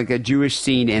saying like a Jewish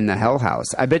scene in the Hell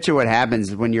House. I bet you what happens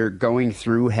is when you're going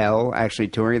through hell, actually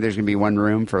touring, there's going to be one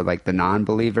room for like the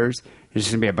non-believers. There's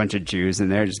just going to be a bunch of Jews in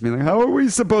there just being like, how are we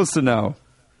supposed to know?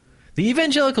 The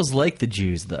evangelicals like the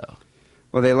Jews, though.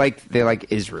 Well, they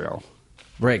like Israel.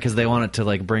 Right, because they want it to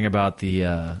like bring about the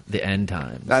end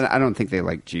times. I don't think they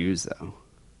like Jews though.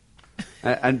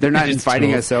 They're not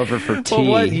inviting us over for tea.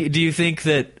 Well, do you think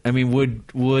that? I mean,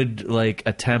 would like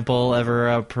a temple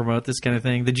ever promote this kind of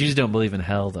thing? The Jews don't believe in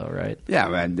hell, though, right? Yeah,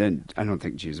 man. I don't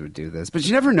think Jews would do this, but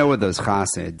you never know with those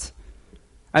Hasids.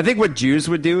 I think what Jews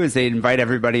would do is they'd invite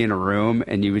everybody in a room,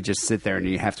 and you would just sit there and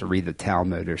you have to read the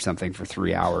Talmud or something for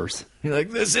 3 hours. You're like,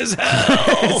 this is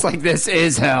hell. It's like, this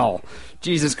is hell.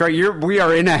 Jesus Christ, we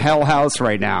are in a hell house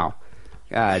right now.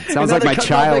 It sounds like my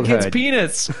childhood. The kid's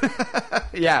penis.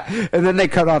 Yeah, and then they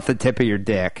cut off the tip of your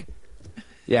dick.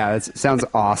 Yeah, that sounds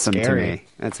awesome to me.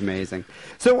 That's amazing.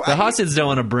 So the Hasids don't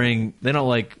want to bring. They don't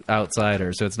like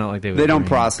outsiders, so it's not like they don't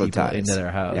proselytize into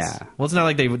their house. Yeah. Well, it's not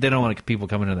like they don't want people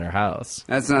coming into their house.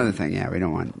 That's another thing. Yeah, we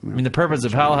don't want. I mean, the purpose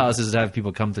of Hell House is to have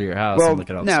people come through your house and look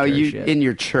at all the shit. In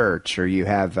your church, or you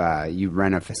have you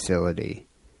rent a facility.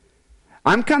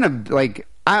 I'm kind of like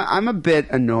I'm a bit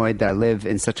annoyed that I live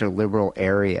in such a liberal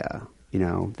area. You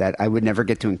know, that I would never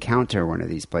get to encounter one of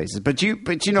these places. But you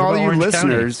know, all your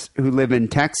listeners who live in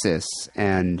Texas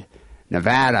and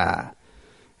Nevada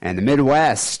and the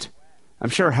Midwest, I'm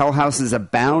sure hell houses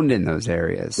abound in those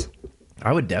areas.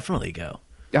 I would definitely go.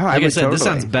 Oh, like I said, totally. This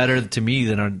sounds better to me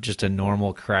than just a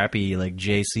normal, crappy, like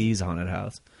JC's haunted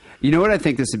house. You know what I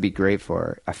think this would be great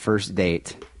for? A first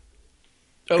date.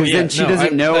 Oh yeah, then she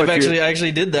doesn't know. I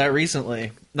actually did that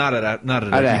recently. Not at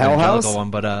a hell house one,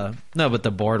 but but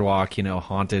the boardwalk,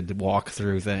 haunted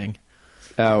walkthrough thing.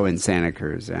 Oh, in Santa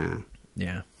Cruz,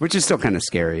 yeah, which is still kind of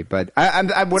scary. But I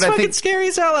think scary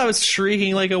as hell. I was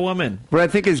shrieking like a woman. What I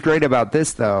think is great about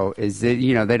this, though, is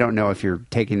that they don't know if you're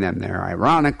taking them there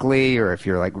ironically or if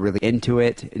you're like really into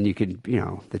it, and you could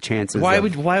the chances. Why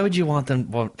would you want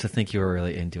them to think you were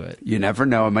really into it? You never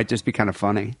know. It might just be kind of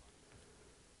funny.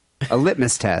 A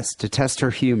litmus test to test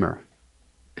her humor.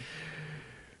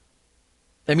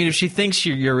 I mean, if she thinks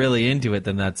you're really into it,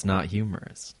 then that's not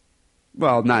humorous.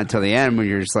 Well, not until the end when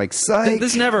you're just like, psych.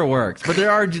 This never works. But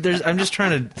I'm just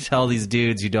trying to tell these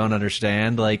dudes you don't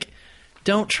understand, like,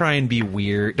 don't try and be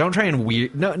weird. Don't try and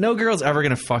weird. No girl's ever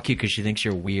going to fuck you because she thinks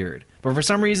you're weird. But for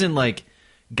some reason, like,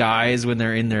 guys, when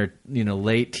they're in their,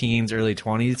 late teens, early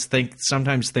 20s,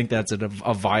 sometimes think that's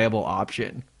a viable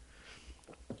option.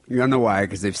 You don't know why?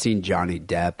 Because they've seen Johnny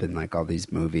Depp in like all these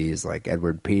movies, like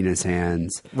Edward Penis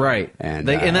Hands, right? And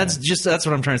that's what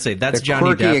I'm trying to say. That's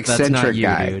Johnny quirky, Depp. That's not you,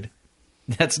 guy. Dude.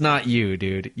 That's not you,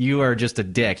 dude. You are just a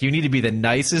dick. You need to be the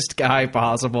nicest guy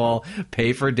possible.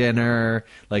 Pay for dinner.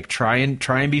 Like try and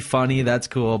be funny. That's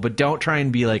cool, but don't try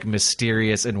and be like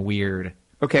mysterious and weird.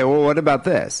 Okay, well, what about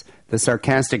this? The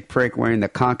sarcastic prick wearing the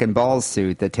cock and balls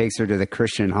suit that takes her to the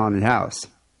Christian haunted house.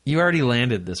 You already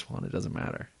landed this one. It doesn't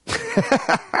matter.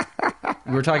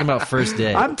 We're talking about first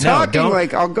date. I'm talking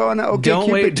I'll go on an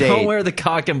OkCupid date. Don't wear the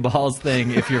cock and balls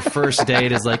thing if your first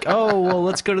date is like, oh, well,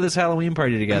 let's go to this Halloween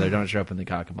party together. Don't show up in the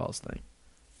cock and balls thing.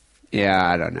 Yeah,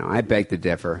 I don't know. I beg to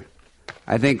differ.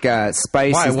 I think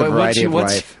spice is the variety of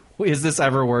life. Has this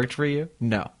ever worked for you?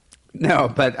 No. No,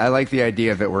 but I like the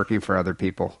idea of it working for other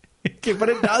people. But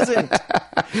it doesn't.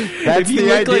 That's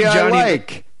the idea I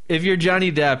like. If you're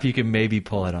Johnny Depp, you can maybe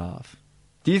pull it off.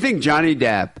 Do you think Johnny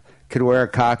Depp could wear a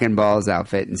cock and balls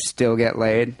outfit and still get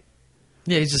laid?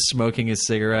 Yeah, he's just smoking his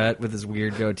cigarette with his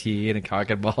weird goatee and a cock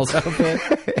and balls outfit.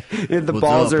 And the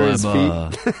balls are his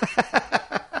feet.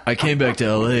 I came back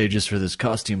to LA just for this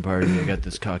costume party. I got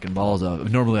this cock and balls out.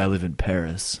 Normally I live in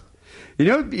Paris. You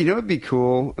know what'd be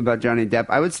cool about Johnny Depp?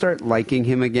 I would start liking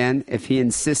him again if he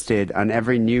insisted on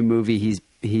every new movie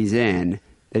he's in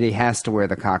that he has to wear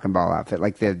the cock and ball outfit.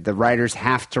 Like the writers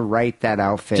have to write that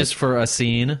outfit. Just for a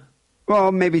scene?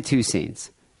 Well, maybe 2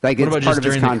 scenes. Like what it's about part just of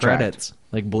his during contract. the credits?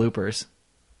 Like bloopers?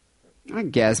 I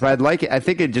guess, but I'd like it. I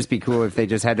think it'd just be cool if they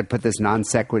just had to put this non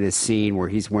sequitur scene where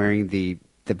he's wearing the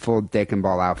full dick and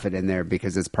ball outfit in there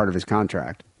because it's part of his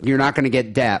contract. You're not going to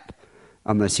get Depp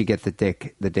unless you get the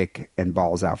dick and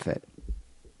balls outfit.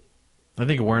 I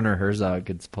think Werner Herzog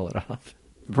could pull it off.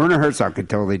 Werner Herzog could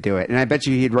totally do it, and I bet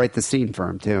you he'd write the scene for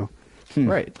him too.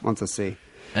 Right. Want to see.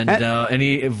 And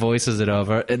he voices it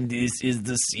over. And this is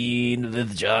the scene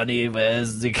with Johnny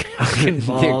wears the cock and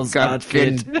balls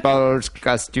outfit. Cock and balls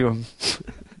costume.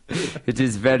 It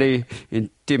is very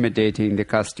intimidating, the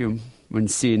costume, when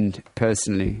seen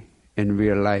personally in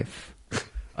real life.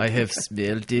 I have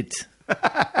smelled it.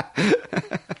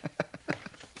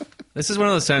 This is one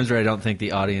of those times where I don't think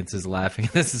the audience is laughing.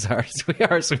 This is ours. We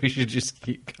are, so we should just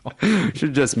keep going.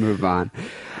 Should just move on.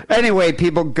 Anyway,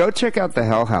 people, go check out the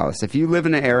Hell House. If you live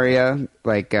in an area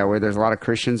like where there's a lot of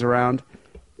Christians around,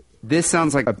 this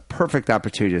sounds like a perfect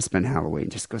opportunity to spend Halloween.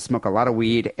 Just go smoke a lot of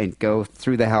weed and go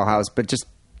through the hell house, but just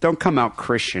don't come out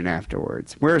Christian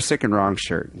afterwards. Wear a Sick and Wrong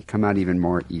shirt and come out even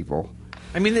more evil.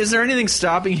 I mean, is there anything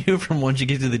stopping you from once you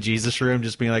get to the Jesus room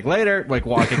just being like, later, like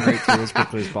walking right through as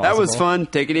quickly as possible? That was fun.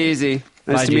 Take it easy.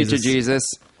 Nice to meet you, Jesus.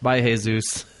 Bye,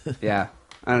 Jesus. Yeah.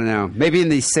 I don't know. Maybe in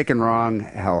the Sick and Wrong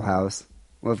hell house.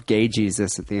 We'll have gay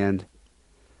Jesus at the end.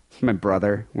 My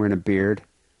brother wearing a beard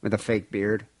with a fake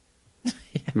beard.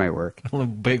 Yeah. Might work. A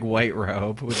big white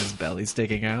robe with his belly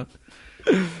sticking out.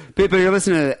 People, you're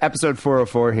listening to episode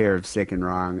 404 here of Sick and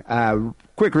Wrong.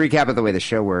 Quick recap of the way the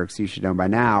show works. You should know by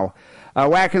now.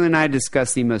 Wackerly and I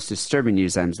discuss the most disturbing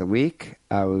news items of the week.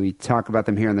 We talk about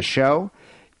them here on the show.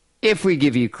 If we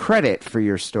give you credit for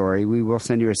your story, we will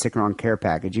send you a Sick and Wrong care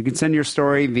package. You can send your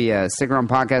story via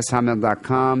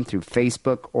sickandwrongpodcast.com, through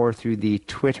Facebook, or through the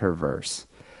Twitterverse.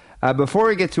 Before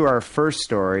we get to our first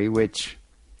story, which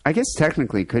I guess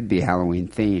technically could be Halloween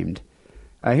themed,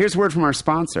 here's a word from our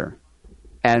sponsor,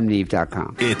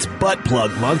 AdamandEve.com. It's Butt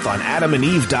Plug Month on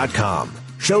AdamandEve.com.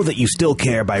 Show that you still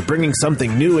care by bringing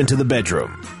something new into the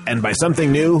bedroom. And by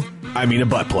something new, I mean a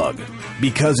butt plug.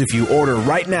 Because if you order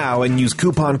right now and use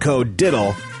coupon code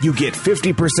DIDDLE, you get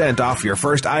 50% off your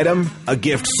first item, a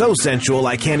gift so sensual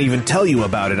I can't even tell you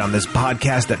about it on this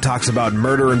podcast that talks about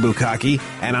murder and bukkake,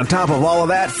 and on top of all of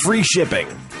that, free shipping.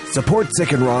 Support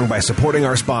Sick and Wrong by supporting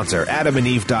our sponsor,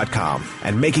 AdamandEve.com,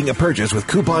 and making a purchase with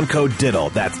coupon code DIDDLE.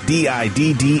 That's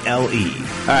DIDDLE.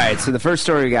 All right, so the first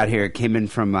story we got here came in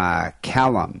from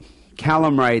Callum.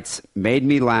 Callum writes, made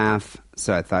me laugh,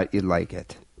 so I thought you'd like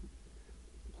it.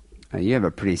 You have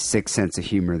a pretty sick sense of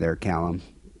humor there, Callum.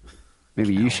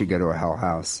 Maybe you should go to a hell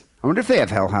house. I wonder if they have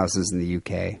hell houses in the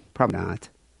UK. Probably not.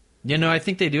 You know, I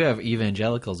think they do have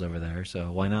evangelicals over there,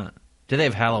 so why not? Do they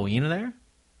have Halloween there?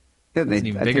 Yeah, That's an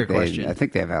even bigger question. I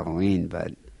think they have Halloween,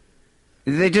 but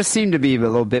they just seem to be a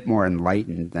little bit more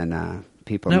enlightened than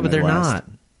people in the Midwest. No, but they're not.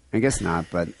 I guess not,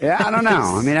 but yeah, I don't know.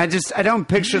 I mean, I don't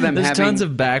picture them There's having... tons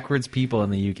of backwards people in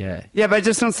the UK. Yeah, but I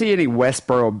just don't see any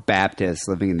Westboro Baptists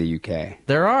living in the UK.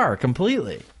 There are,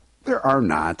 completely. There are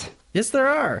not. Yes, there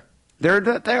are.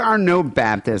 There are no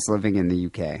Baptists living in the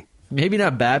UK. Maybe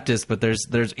not Baptists, but there's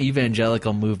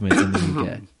evangelical movements in the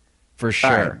UK. For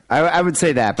sure. Right. I would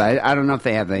say that, but I don't know if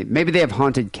they have... Maybe they have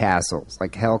haunted castles,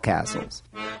 like hell castles.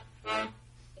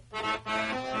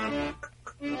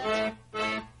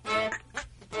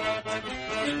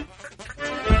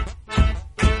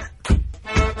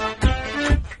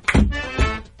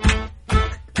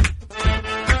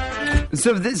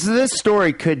 So this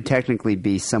story could technically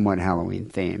be somewhat Halloween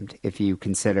themed if you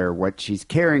consider what she's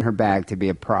carrying in her bag to be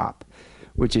a prop,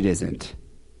 which it isn't,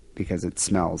 because it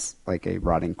smells like a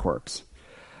rotting corpse.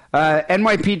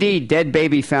 NYPD, dead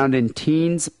baby found in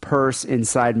teen's purse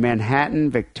inside Manhattan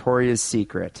Victoria's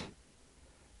Secret.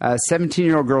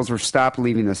 17-year-old girls were stopped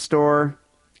leaving the store.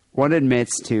 One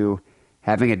admits to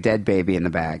having a dead baby in the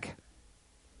bag.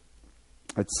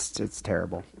 It's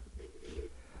terrible.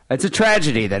 It's a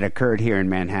tragedy that occurred here in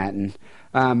Manhattan,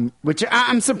 which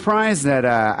I'm surprised that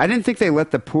I didn't think they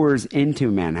let the poors into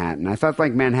Manhattan. I thought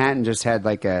like Manhattan just had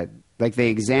like they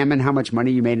examine how much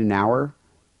money you made an hour,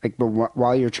 like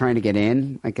while you're trying to get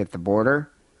in, like at the border,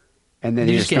 and then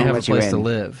you just can't don't have let a place you to in.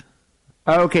 live.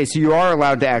 Oh, okay, so you are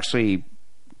allowed to actually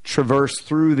traverse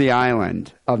through the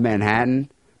island of Manhattan,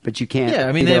 but you can't. Yeah,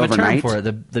 I mean be they there have a term overnight? for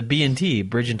it, the B&T,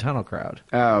 Bridge and Tunnel Crowd.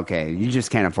 Oh, okay, you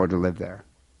just can't afford to live there.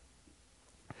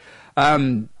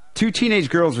 Two teenage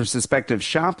girls were suspected of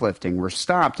shoplifting were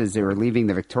stopped as they were leaving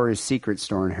the Victoria's Secret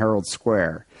store in Herald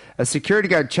Square. A security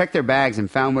guard checked their bags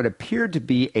and found what appeared to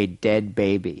be a dead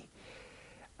baby.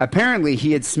 Apparently,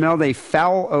 he had smelled a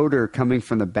foul odor coming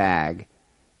from the bag,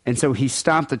 and so he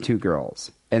stopped the two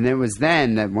girls. And it was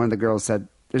then that one of the girls said,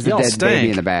 "There's a dead baby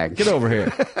in the bag. Get over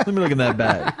here. Let me look in that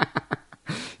bag."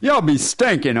 Y'all be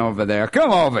stinking over there.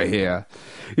 Come over here.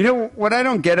 You know, what I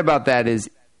don't get about that is,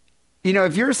 you know,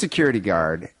 if you're a security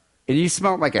guard and you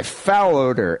smell like a foul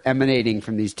odor emanating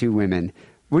from these two women,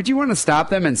 would you want to stop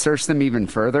them and search them even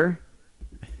further?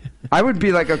 I would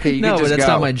be like, okay, you can just go. No, but that's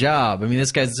not my job. I mean,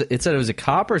 this guy's, it said it was a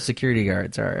cop or a security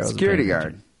guard. Sorry. Security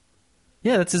guard.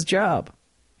 Yeah, that's his job.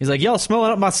 He's like, y'all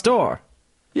smelling up my store.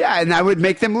 Yeah, and I would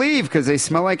make them leave because they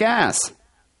smell like ass.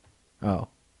 Oh.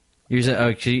 You're saying,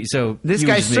 okay, so this you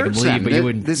guy would just make him searched leave, them. but you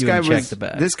wouldn't check the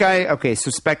bag. This guy, okay,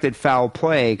 suspected foul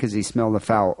play because he smelled a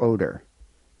foul odor.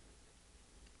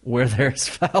 Where there's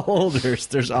foul odors,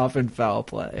 there's often foul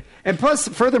play. And plus,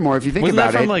 furthermore, if you think Wasn't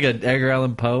about that from it... like an Edgar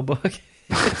Allan Poe book?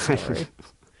 I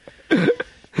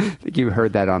think you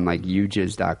heard that on like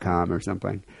ujiz.com or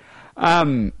something.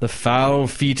 The foul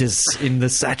fetus in the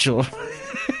satchel.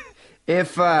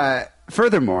 If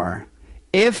furthermore,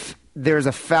 if there's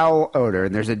a foul odor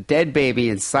and there's a dead baby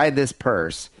inside this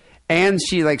purse, and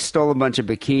she like stole a bunch of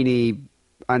bikini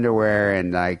underwear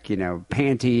and like, you know,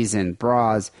 panties and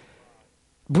bras,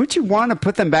 would you want to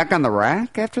put them back on the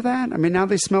rack after that? I mean, now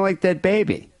they smell like dead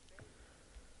baby.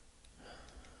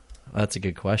 That's a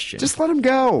good question. Just let them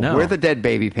go. No. Wear the dead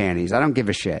baby panties. I don't give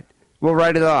a shit. We'll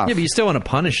write it off. Yeah, but you still want to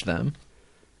punish them.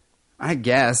 I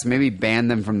guess. Maybe ban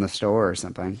them from the store or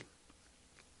something.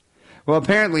 Well,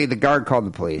 apparently the guard called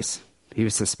the police. He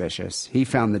was suspicious. He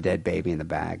found the dead baby in the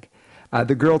bag.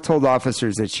 The girl told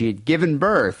officers that she had given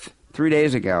birth 3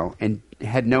 days ago and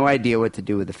had no idea what to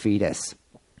do with the fetus,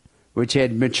 which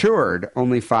had matured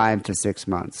only 5 to 6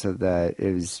 months. So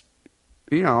it was,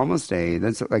 you know, almost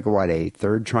that's like what, a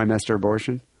third trimester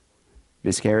abortion?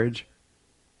 Miscarriage?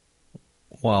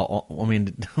 Well, I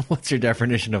mean, what's your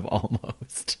definition of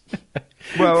almost?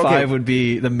 Well, okay. 5 would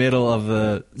be the middle of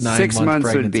the 9 6 months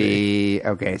pregnancy. would be,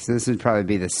 okay, so this would probably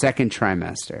be the second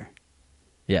trimester.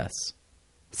 Yes.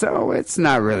 So it's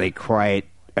not really quite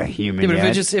a human Yeah,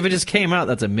 but yet. if it just came out,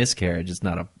 that's a miscarriage. It's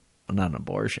not an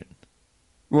abortion.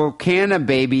 Well, can a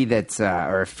baby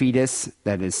or a fetus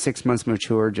that is 6 months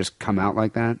mature just come out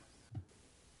like that?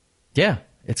 Yeah,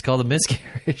 it's called a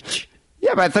miscarriage.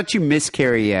 Yeah, but I thought you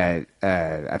miscarry a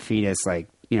fetus like,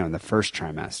 you know, in the first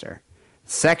trimester.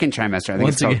 Second trimester, I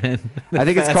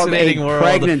think it's called a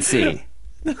pregnancy.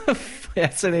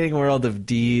 Fascinating world of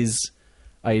Dee's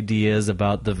ideas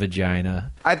about the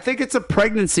vagina. I think it's a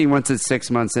pregnancy once it's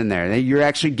 6 months in there. You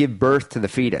actually give birth to the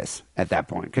fetus at that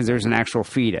point because there's an actual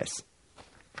fetus.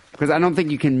 Because I don't think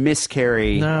you can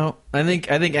miscarry. No, I think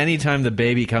any time the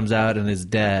baby comes out and is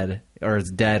dead, or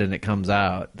it's dead and it comes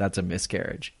out, that's a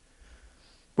miscarriage.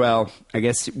 Well, I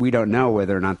guess we don't know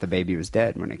whether or not the baby was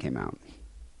dead when it came out.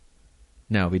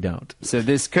 No, we don't. So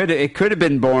it could have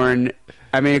been born.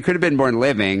 I mean, it could have been born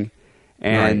living,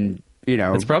 and right. You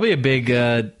know, it's probably a big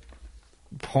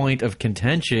point of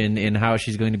contention in how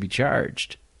she's going to be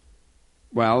charged.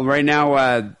 Well, right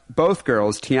now, both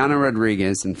girls, Tiana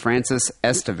Rodriguez and Frances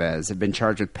Estevez, have been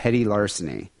charged with petty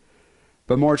larceny.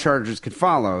 But more charges could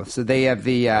follow. So they have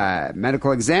the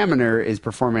medical examiner is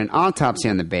performing an autopsy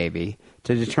on the baby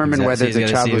to determine whether the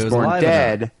child was born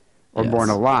dead or born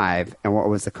alive and what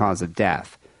was the cause of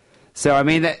death. So, I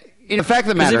mean, the fact of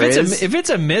the matter is... if it's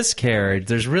a miscarriage,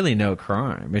 there's really no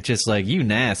crime. It's just like, you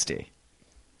nasty.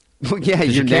 Well, yeah,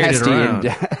 you're nasty.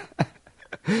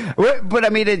 But, I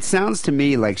mean, it sounds to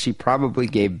me like she probably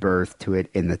gave birth to it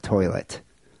in the toilet.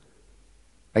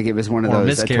 Like it was one of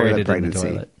those, a toilet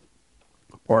pregnancy.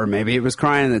 Or maybe it was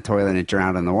crying in the toilet and it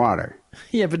drowned in the water.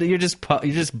 Yeah, but you're just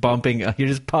puffing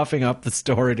up the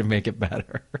story to make it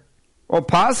better. Well,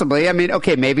 possibly. I mean,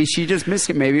 okay, maybe she just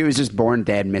maybe it was just born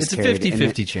dead, miscarried. It's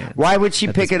a 50-50 chance. Why would she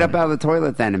pick it up out of the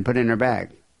toilet then and put it in her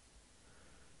bag?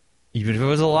 Even if it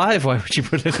was alive, why would she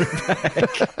put it in her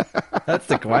bag? That's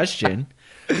the question.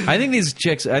 I think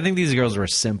these girls were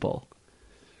simple.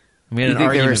 We had an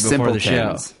argument before the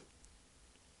show.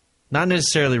 Not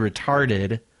necessarily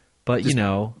retarded, but, just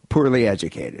poorly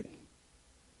educated.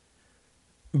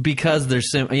 Because they're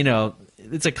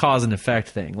it's a cause and effect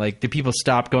thing. Like, do people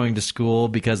stop going to school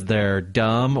because they're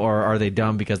dumb, or are they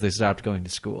dumb because they stopped going to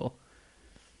school?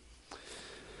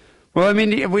 Well, I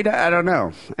mean, I don't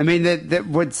know. I mean,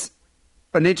 what's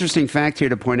an interesting fact here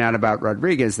to point out about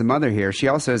Rodriguez, the mother here, she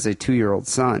also has a 2-year-old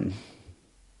son.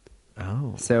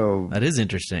 Oh. So that is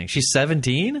interesting. She's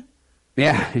 17?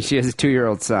 Yeah, she has a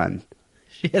 2-year-old son.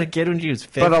 She had a kid when she was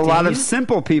 15? But a lot of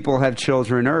simple people have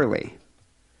children early,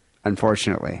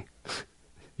 unfortunately.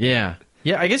 Yeah.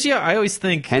 Yeah, I guess, I always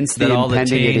think hence the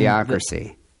impending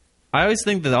idiocracy. I always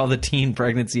think that all the teen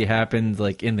pregnancy happens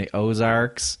like in the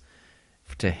Ozarks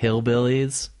to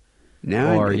hillbillies.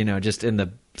 No. Or, just in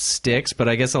the sticks, but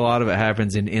I guess a lot of it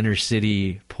happens in inner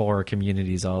city poor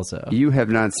communities also. You have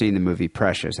not seen the movie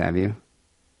Precious, have you?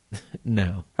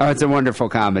 No. Oh, it's a wonderful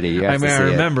comedy. I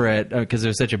remember it because it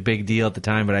was such a big deal at the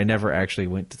time, but I never actually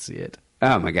went to see it.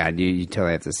 Oh my God, you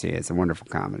totally have to see it. It's a wonderful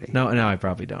comedy. No, I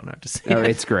probably don't have to see it. Oh,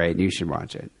 it's great. You should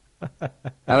watch it.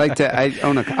 I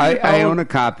own a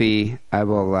copy. I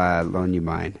will loan you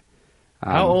mine.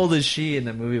 How old is she in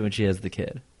the movie when she has the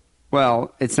kid?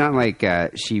 Well, it's not like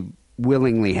she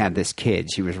willingly had this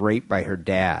kid. She was raped by her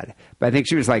dad. But I think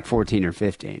she was like 14 or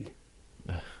 15.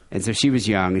 And so she was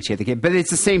young and she had the kid. But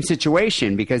it's the same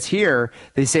situation because here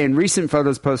they say in recent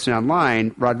photos posted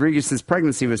online, Rodriguez's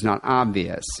pregnancy was not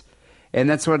obvious. And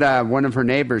that's what one of her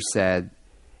neighbors said,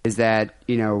 is that,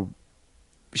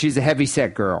 she's a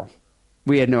heavy-set girl.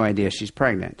 We had no idea she's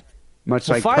pregnant. Much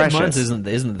like 5 Precious. months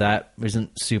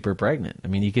isn't super pregnant. I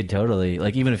mean, you could totally,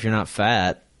 like, even if you're not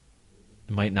fat,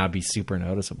 it might not be super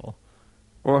noticeable.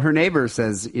 Well, her neighbor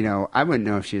says, I wouldn't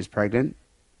know if she was pregnant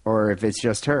or if it's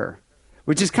just her,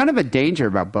 which is kind of a danger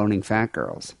about boning fat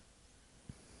girls.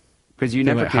 Because you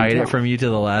never hide it from you to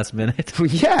the last minute.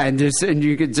 Yeah, and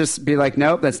you could just be like,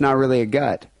 nope, that's not really a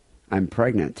gut. I'm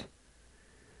pregnant.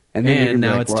 And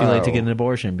now it's too late to get an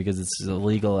abortion because it's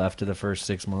illegal after the first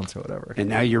 6 months or whatever. And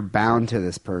now you're bound to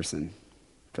this person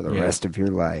for the rest of your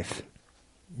life.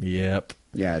 Yep.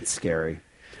 Yeah, it's scary.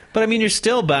 But I mean, you're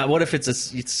still bound. What if it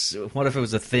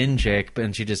was a thin chick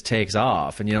and she just takes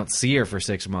off and you don't see her for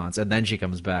 6 months and then she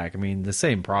comes back? I mean, the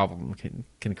same problem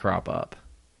can crop up.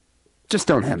 Just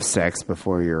don't have sex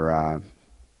before you're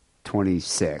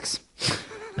 26.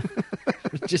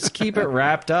 Just keep it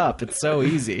wrapped up. It's so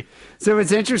easy. So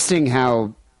it's interesting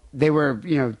how they were,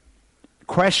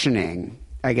 questioning,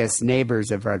 I guess,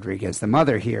 neighbors of Rodriguez, the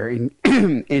mother here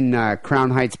in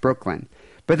Crown Heights, Brooklyn.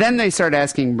 But then they start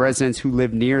asking residents who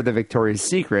live near the Victoria's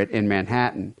Secret in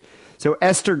Manhattan. So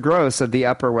Esther Gross of the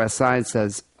Upper West Side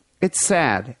says, it's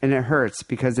sad and it hurts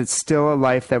because it's still a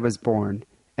life that was born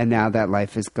and now that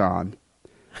life is gone.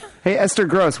 Hey, Esther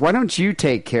Gross, why don't you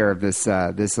take care of this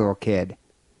little kid,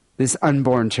 this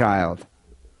unborn child?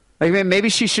 Like maybe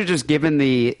she should just given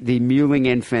the mewling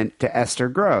infant to Esther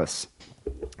Gross.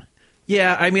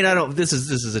 Yeah, I mean, This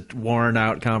is a worn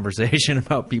out conversation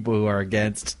about people who are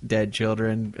against dead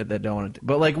children that don't want to.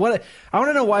 But what? I want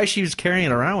to know why she was carrying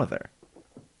it around with her.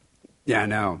 Yeah, I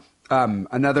know.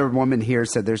 Another woman here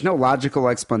said there's no logical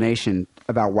explanation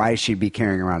about why she'd be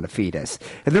carrying around a fetus,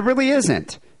 and there really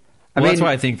isn't. That's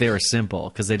why I think they were simple,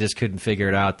 because they just couldn't figure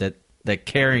it out that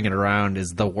carrying it around is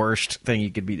the worst thing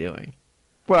you could be doing.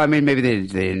 Well, I mean, maybe they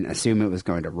didn't assume it was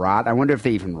going to rot. I wonder if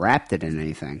they even wrapped it in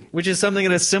anything. Which is something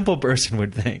that a simple person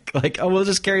would think. We'll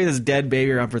just carry this dead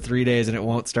baby around for 3 days and it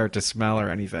won't start to smell or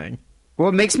anything. Well,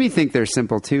 what makes me think they're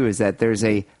simple, too, is that there's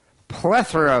a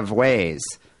plethora of ways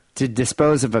to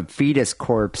dispose of a fetus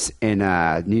corpse in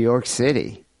New York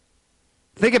City.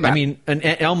 Think about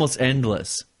it. Almost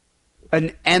endless.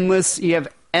 You have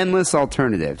endless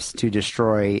alternatives to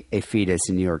destroy a fetus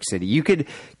in New York City. You could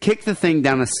kick the thing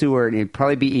down a sewer and it'd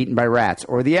probably be eaten by rats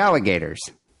or the alligators.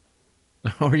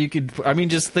 Or you could,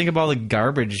 just think of all the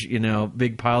garbage,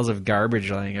 big piles of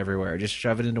garbage laying everywhere. Just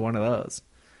shove it into one of those.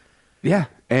 Yeah,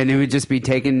 and it would just be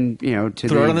taken, to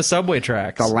throw it on the subway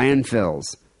tracks. The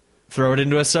landfills. Throw it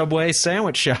into a Subway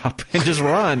sandwich shop and just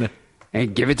run.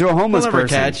 And give it to a homeless person. They'll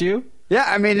never catch you. Yeah,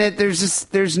 I mean,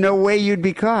 there's no way you'd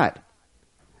be caught.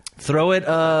 Throw it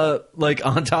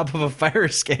on top of a fire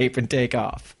escape and take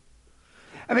off.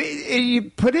 I mean,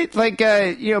 you put it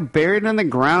buried on the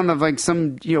ground of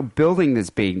some building that's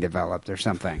being developed or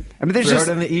something. I mean, throw it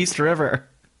in the East River.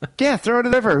 Yeah, throw it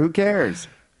in the river. Who cares?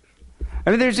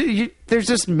 I mean, there's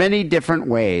just many different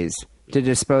ways to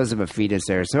dispose of a fetus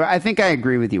there. So I think I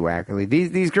agree with you, Wackerly.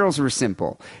 These girls were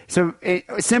simple. So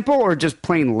simple or just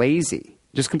plain lazy,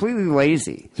 just completely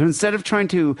lazy. So instead of trying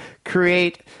to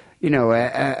create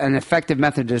an effective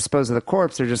method to dispose of the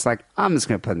corpse, they're just like, I'm just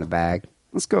going to put it in the bag.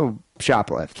 Let's go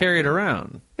shoplift. Carry it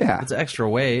around. Yeah. It's extra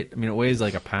weight. I mean, it weighs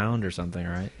like a pound or something,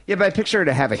 right? Yeah, but I picture her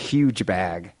to have a huge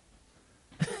bag.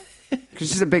 Because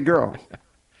she's a big girl.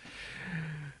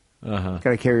 Uh-huh. Got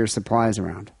to carry her supplies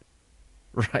around.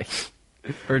 Right.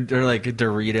 Or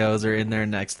Doritos are in there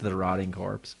next to the rotting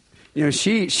corpse.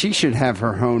 She should have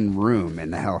her own room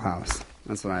in the Hell House.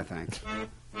 That's what I think.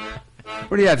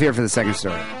 What do you have here for the second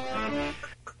story?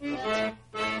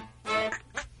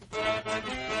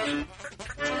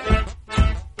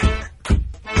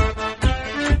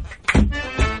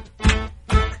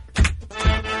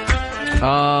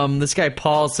 This guy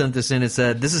Paul sent this in and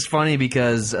said, this is funny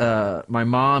because my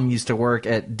mom used to work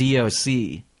at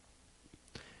DOC.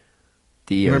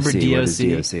 Remember DOC? What is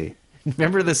DOC?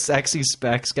 Remember the sexy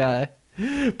specs guy?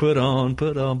 Put on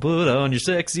your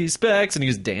sexy specs. And he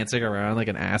was dancing around like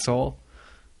an asshole.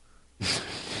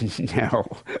 No.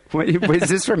 Was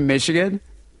this from Michigan?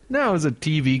 No, it was a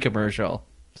TV commercial.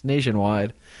 It's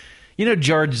nationwide.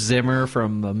 George Zimmer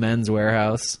from the Men's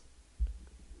Warehouse?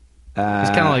 It's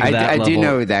kind of like that level. I do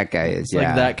know who that guy is,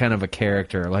 Like that kind of a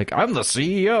character. Like, I'm the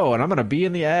CEO and I'm going to be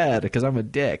in the ad because I'm a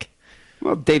dick.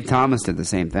 Well, Dave Thomas did the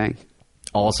same thing.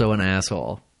 Also an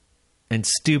asshole. And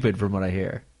stupid from what I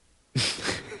hear.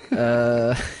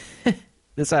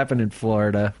 This happened in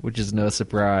Florida, which is no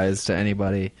surprise to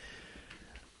anybody.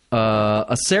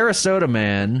 A Sarasota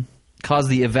man caused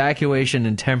the evacuation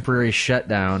and temporary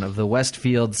shutdown of the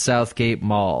Westfield Southgate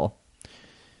Mall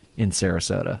in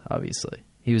Sarasota, obviously.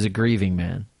 He was a grieving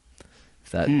man,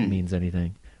 if that means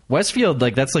anything. Westfield,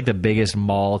 that's the biggest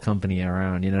mall company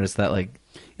around. You notice that,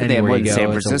 they have one in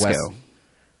San Francisco.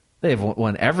 They have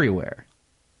one everywhere.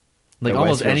 Like The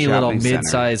almost Westfield any little Shopping Center.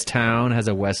 mid-sized town has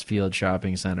a Westfield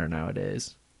shopping center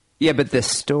nowadays. Yeah, but the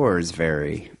stores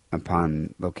vary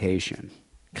upon location.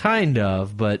 Kind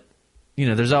of, but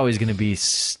there's always going to be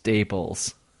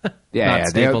staples. Yeah, Not yeah.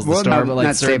 Staples the store, but like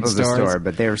not certain Staples the stores. store,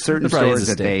 but there are certain There probably is stores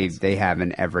a that Staples. they have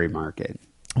in every market.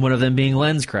 One of them being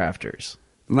LensCrafters.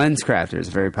 LensCrafters is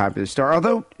a very popular store.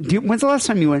 Although, when's the last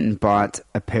time you went and bought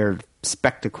a pair of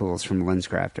spectacles from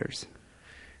LensCrafters?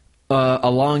 A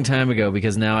long time ago,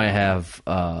 because now I have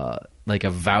like a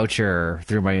voucher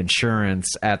through my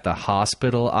insurance at the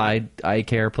hospital eye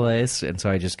care place, and so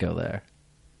I just go there.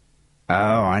 Oh,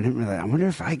 I wonder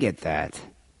if I get that.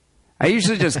 I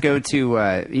usually just go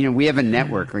to, we have a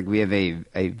network, like we have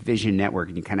a vision network,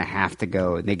 and you kind of have to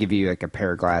go, and they give you like a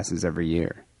pair of glasses every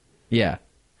year. Yeah.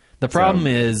 The problem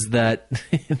is that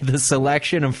the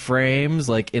selection of frames,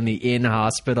 like in the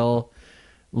in-hospital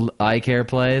eye care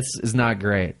place, is not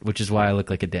great, which is why I look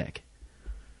like a dick.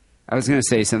 I was going to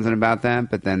say something about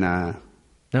that, but then...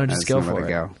 No, just go for it.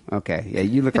 Go. Okay. Yeah,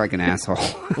 you look like an asshole.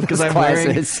 Because I'm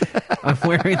wearing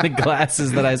the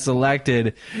glasses that I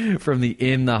selected from the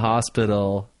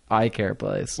in-the-hospital eye care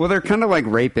place. Well, they're kind of like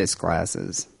rapist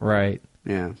glasses. Right.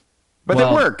 Yeah. But they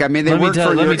work. I mean, they work for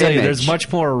your Let me tell you, image. there's much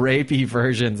more rapey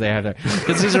versions they have there.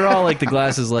 Because these are all like the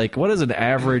glasses, like, what does an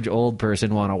average old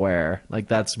person want to wear? Like,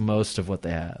 that's most of what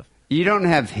they have. You don't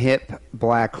have hip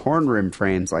black horn rim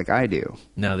frames like I do.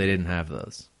 No, they didn't have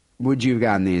those. Would you have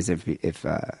gotten these if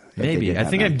Maybe. I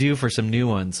think I'm due for some new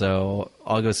ones, so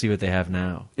I'll go see what they have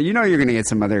now. You know you're going to get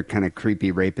some other kind of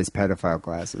creepy rapist pedophile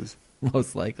glasses.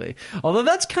 Most likely. Although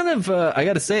that's kind of, I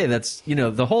got to say, that's,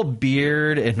 the whole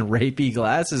beard and rapey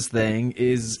glasses thing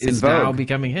is now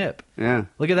becoming hip. Yeah.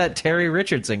 Look at that Terry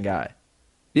Richardson guy.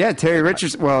 Yeah, Terry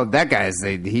Richardson. Well, that guy's,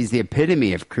 he's the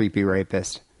epitome of creepy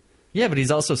rapist. Yeah, but he's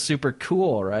also super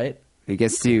cool, right? He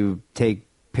gets to take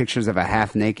pictures of a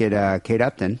half-naked Kate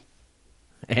Upton.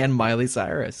 And Miley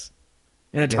Cyrus.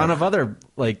 And a ton of other,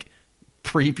 like,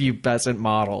 prepubescent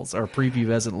models or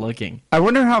prepubescent looking. I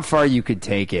wonder how far you could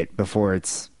take it before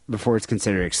it's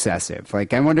considered excessive.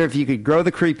 Like, I wonder if you could grow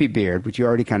the creepy beard, which you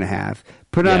already kind of have,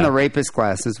 put on the rapist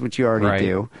glasses, which you already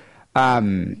do. What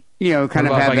Kind of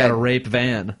about have if I got a rape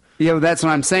van? That's what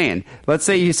I'm saying. Let's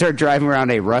say you start driving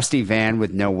around a rusty van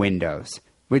with no windows.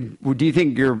 Do you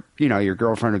think your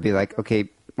girlfriend would be like, okay,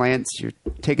 Lance, you're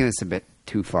taking this a bit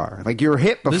too far. Like, you're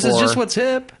hip before. This is just what's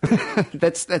hip.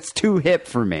 That's too hip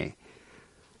for me.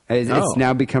 It's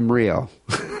now become real.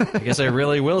 I guess I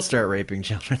really will start raping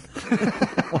children.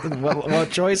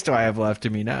 What choice do I have left to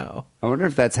me now? I wonder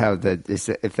if that's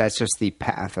if that's just the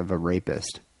path of a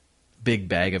rapist. Big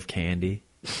bag of candy.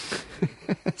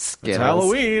 It's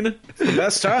Halloween. It's the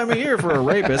best time of year for a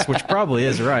rapist, which probably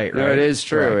is right? No, it is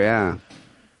true, right. Yeah.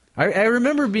 I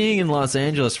remember being in Los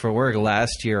Angeles for work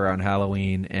last year on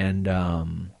Halloween,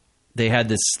 and they had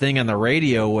this thing on the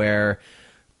radio where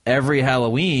every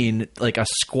Halloween, like a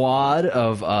squad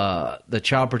of the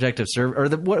Child Protective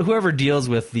Service or whoever deals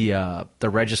with the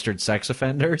registered sex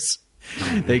offenders,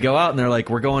 they go out and they're like,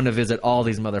 we're going to visit all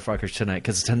these motherfuckers tonight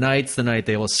because tonight's the night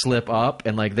they will slip up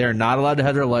and like they're not allowed to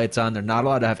have their lights on, they're not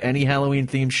allowed to have any Halloween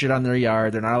themed shit on their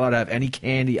yard, they're not allowed to have any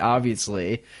candy,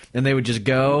 obviously, and they would just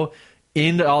go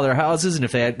into all their houses, and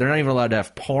if they're not even allowed to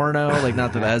have porno, like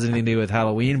not that has anything to do with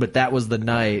Halloween, but that was the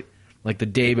night. Like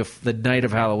the night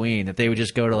of Halloween, that they would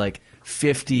just go to like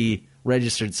 50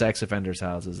 registered sex offenders'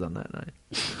 houses on that night.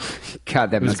 God,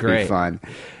 that must be fun.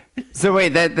 So wait,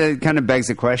 that kind of begs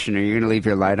the question: are you going to leave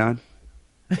your light on?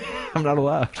 I'm not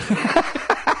allowed.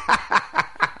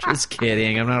 Just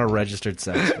kidding. I'm not a registered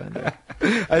sex offender.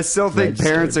 I still think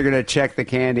parents are going to check the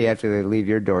candy after they leave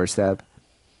your doorstep.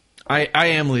 I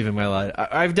am leaving my light.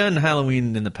 I've done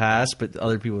Halloween in the past, but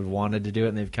other people have wanted to do it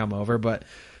and they've come over, but.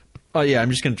 Oh, yeah, I'm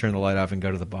just going to turn the light off and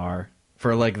go to the bar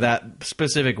for, like, that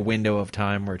specific window of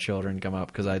time where children come up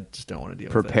because I just don't want to deal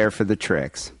with it. Prepare for the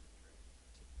tricks.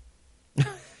 You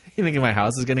think my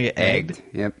house is going to get egged?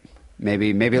 Yep.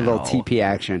 Maybe a little TP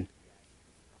action.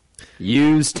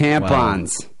 Use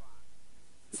tampons.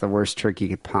 It's the worst trick you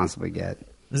could possibly get.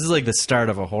 This is like the start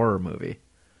of a horror movie.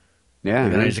 Yeah.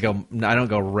 And I don't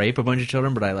go rape a bunch of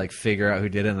children, but I, like, figure out who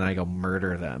did it and then I go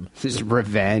murder them. This is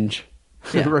revenge.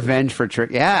 Yeah. Revenge for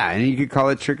trick. Yeah, and you could call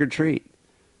it Trick or Treat.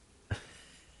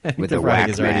 With the whack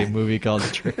is already a movie called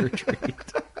Trick or Treat.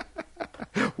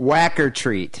 Whack or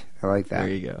Treat. I like that. There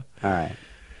you go. All right.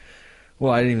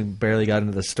 Well, I didn't even barely got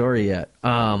into the story yet.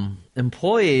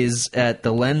 Employees at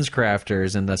the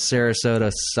LensCrafters in the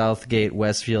Sarasota Southgate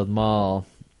Westfield Mall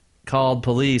called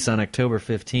police on October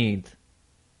 15th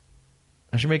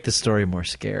I should make the story more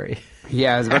scary.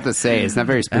 Yeah, I was about to say, it's not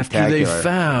very spectacular. After they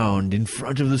found in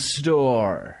front of the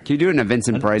store. Can you do it in a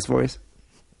Vincent Price voice?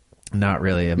 Not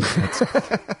really.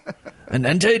 An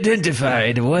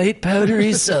unidentified white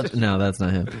powdery substance. No, that's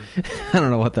not him. I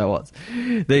don't know what that was.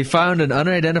 They found an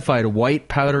unidentified white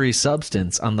powdery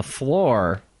substance on the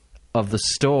floor of the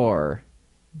store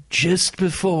just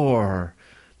before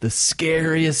the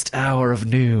scariest hour of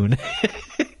noon.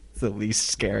 It's the least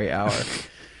scary hour.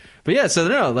 But yeah, so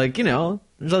no, like, you know,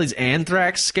 there's all these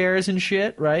anthrax scares and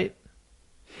shit, right?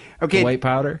 Okay. The white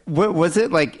powder. What was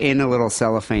it, like in a little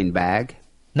cellophane bag?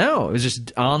 No, it was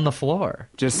just on the floor.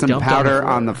 Just some powder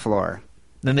on the floor.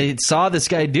 Then they saw this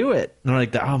guy do it. And they're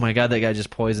like, oh my God, that guy just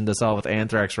poisoned us all with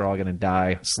anthrax. We're all going to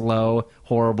die. Slow,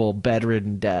 horrible,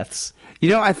 bedridden deaths. You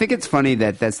know, I think it's funny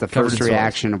that that's the first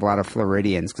reaction of a lot of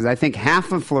Floridians, because I think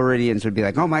half of Floridians would be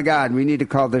like, oh my God, we need to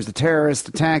call, there's a terrorist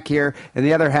attack here. And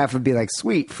the other half would be like,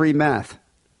 sweet, free meth.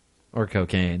 Or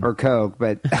cocaine. Or coke.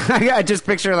 But I just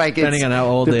picture like depending on how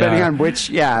old they are. Depending on which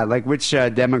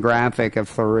demographic of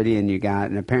Floridian you got.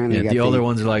 And apparently you got the older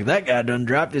ones are like, that guy done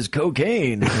dropped his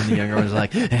cocaine. And the younger ones are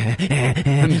like, look at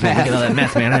all that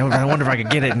meth, man. I wonder if I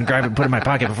could get it and grab it and put it in my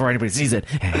pocket before anybody sees it.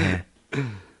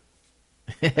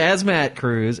 Hazmat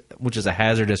crews, which is a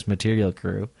hazardous material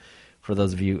crew, for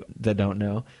those of you that don't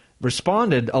know,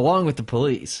 responded along with the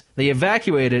police. They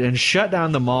evacuated and shut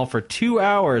down the mall for 2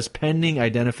 hours pending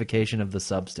identification of the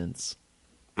substance.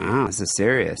 Oh, this is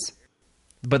serious.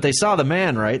 But they saw the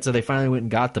man, right? So they finally went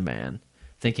and got the man,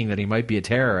 thinking that he might be a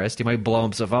terrorist. He might blow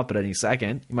himself up at any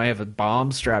second. He might have a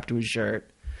bomb strapped to his shirt.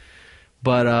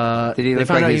 But did he look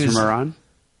like he's from Iran?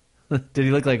 Did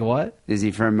he look like what? Is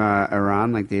he from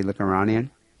Iran? Like, did he look Iranian?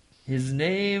 His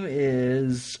name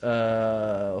is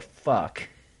fuck.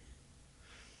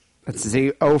 Let's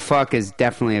see. Oh fuck is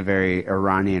definitely a very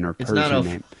Iranian or Persian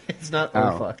name. It's not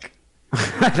oh fuck.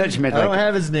 I thought you meant I don't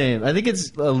have his name. I think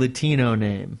it's a Latino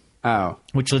name. Oh.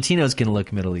 Which Latinos can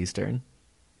look Middle Eastern.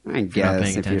 I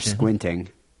guess if you're squinting.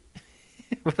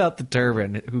 Without the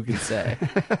turban, who can say?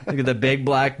 Look at the big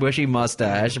black bushy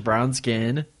mustache, brown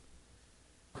skin.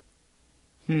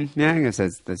 Yeah, I guess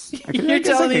that's You're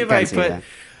telling me if I put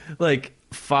like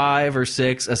 5 or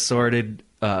 6 assorted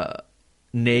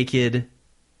naked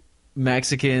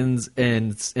Mexicans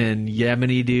and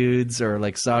Yemeni dudes or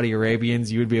like Saudi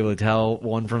Arabians, you would be able to tell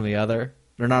one from the other?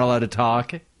 They're not allowed to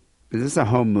talk. Is this a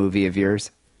home movie of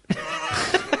yours?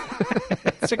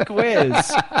 It's a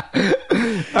quiz.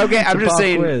 Okay, I'm just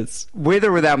saying, quiz. With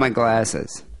or without my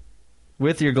glasses?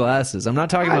 With your glasses. I'm not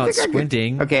talking about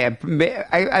squinting. Okay,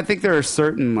 I think there are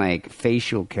certain like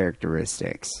facial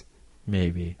characteristics.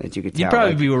 Maybe. That you could tell. You'd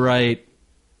probably be right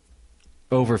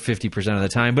over 50% of the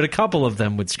time, but a couple of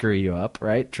them would screw you up,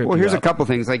 right? Well, here's a couple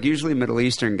things. Like, usually Middle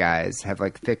Eastern guys have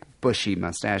like thick, bushy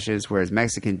mustaches, whereas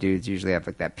Mexican dudes usually have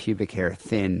like that pubic hair,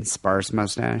 thin, sparse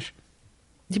mustache.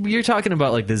 You're talking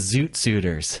about like the zoot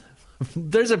suiters.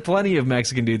 There's plenty of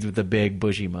Mexican dudes with a big,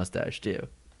 bushy mustache too.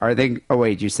 Are they? Oh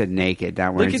wait, you said naked.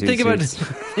 Not wearing Think about look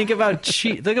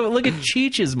at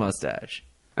Cheech's mustache.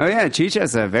 Oh yeah, Cheech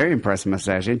has a very impressive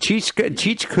mustache, and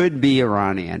Cheech could be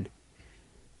Iranian.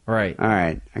 Right. All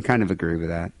right. I kind of agree with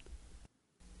that.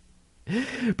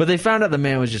 But they found out the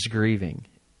man was just grieving.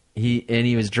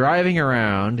 He was driving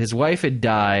around. His wife had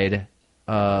died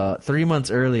 3 months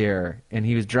earlier, and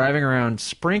he was driving around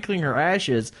sprinkling her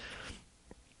ashes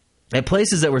at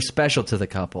places that were special to the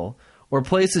couple or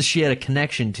places she had a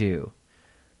connection to.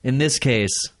 In this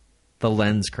case, the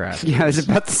LensCrafters. Yeah, I was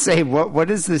about to say, what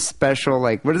is this special,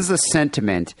 like, what is the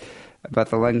sentiment about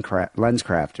the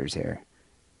LensCrafters here?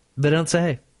 They don't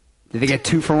say. Did they get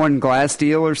 2-for-1 glass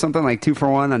deal or something? Like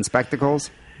 2-for-1 on spectacles?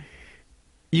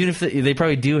 Even if they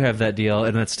probably do have that deal,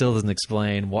 and that still doesn't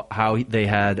explain how they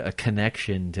had a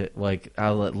connection to, like,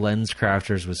 how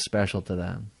LensCrafters was special to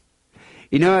them.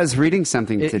 You know, I was reading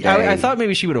something today. I thought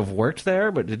maybe she would have worked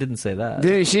there, but it didn't say that.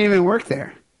 She didn't even work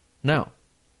there. No.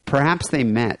 Perhaps they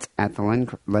met at the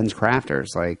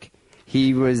LensCrafters. Like,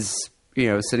 he was,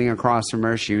 sitting across from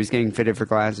her. She was getting fitted for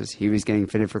glasses. He was getting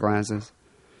fitted for glasses.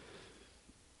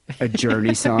 A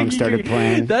Journey song started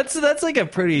playing. That's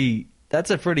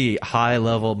a pretty high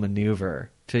level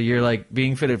maneuver. You're like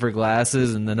being fitted for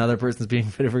glasses, and another person's being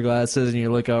fitted for glasses, and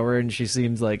you look over and she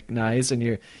seems like nice, and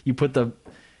you put the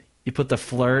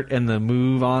flirt and the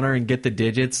move on her and get the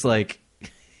digits like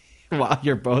while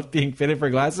you're both being fitted for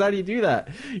glasses. How do you do that?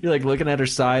 You're like looking at her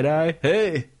side eye.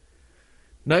 Hey,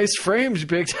 nice frames you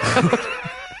picked out.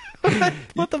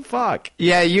 What the fuck?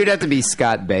 Yeah, you'd have to be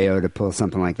Scott Baio to pull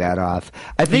something like that off.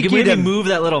 I think you could maybe move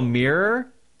that little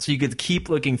mirror so you could keep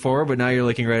looking forward, but now you're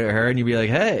looking right at her, and you'd be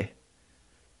like, "Hey,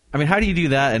 I mean, how do you do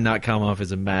that and not come off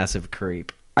as a massive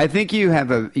creep? I think you'd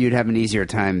have an easier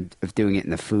time of doing it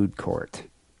in the food court.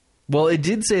 Well, it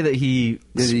did say that he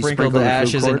sprinkled the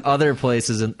ashes in other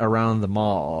places around the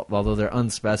mall, although they're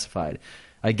unspecified.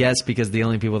 I guess because the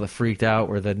only people that freaked out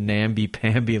were the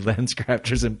namby-pamby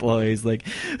LensCrafters employees. Like,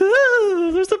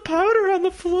 there's a powder on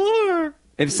the floor.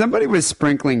 If somebody was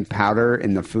sprinkling powder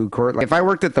in the food court, like if I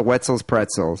worked at the Wetzel's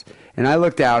Pretzels and I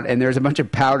looked out and there's a bunch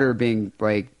of powder being,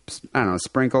 like, I don't know,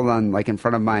 sprinkled on, like, in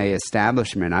front of my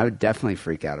establishment, I would definitely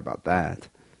freak out about that.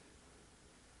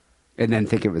 And then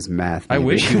think it was meth. Maybe. I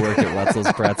wish you worked at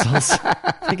Wetzel's Pretzels.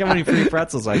 Think how many free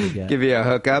pretzels I could get. Give you a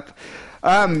hookup.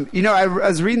 I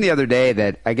was reading the other day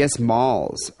that I guess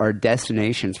malls are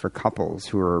destinations for couples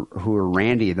who are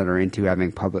randy that are into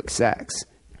having public sex.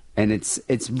 And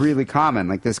it's really common.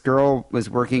 Like this girl was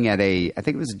working at I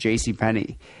think it was a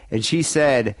JCPenney, and she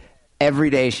said every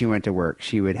day she went to work,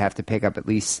 she would have to pick up at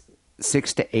least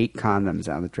 6 to 8 condoms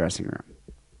out of the dressing room.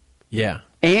 Yeah.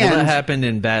 And that happened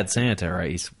in Bad Santa, right?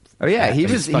 He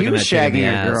was shagging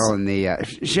a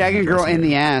girl in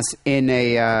the ass in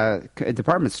a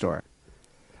department store.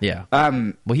 Yeah.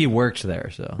 Well, he worked there,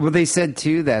 so. Well, they said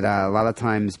too that a lot of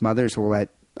times mothers will let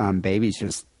babies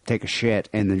just take a shit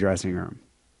in the dressing room.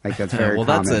 Like that's very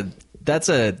common. That's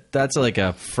like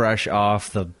a fresh off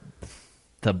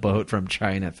the boat from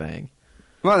China thing.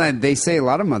 Well, they say a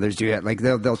lot of mothers do it. Like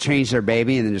they'll change their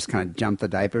baby and then just kind of jump the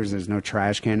diapers. There's no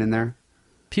trash can in there.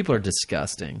 People are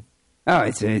disgusting. Oh,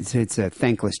 it's a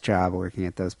thankless job working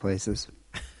at those places.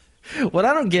 What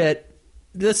I don't get,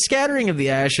 the scattering of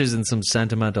the ashes in some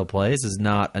sentimental place is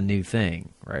not a new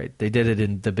thing, right? They did it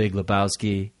in The Big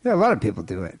Lebowski. Yeah, a lot of people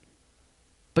do it.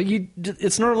 But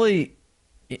it's normally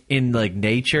in like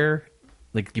nature,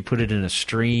 like you put it in a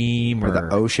stream or the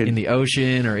ocean, in the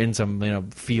ocean, or in some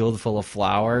field full of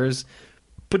flowers.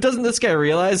 But doesn't this guy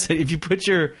realize that if you put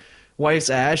your wife's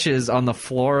ashes on the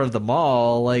floor of the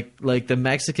mall, like the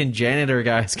Mexican janitor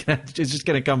guy is just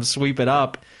gonna come sweep it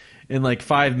up in like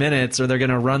 5 minutes, or they're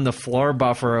gonna run the floor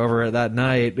buffer over it that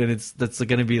night, and that's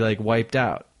gonna be like wiped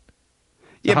out.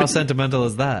 Yeah, how sentimental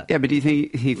is that? Yeah, but do you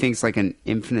think he thinks like an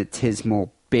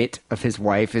infinitesimal bit of his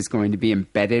wife is going to be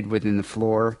embedded within the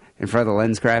floor in front of the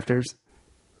LensCrafters?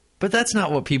 But that's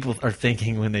not what people are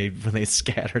thinking when they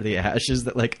scatter the ashes.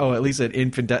 That like, at least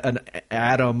an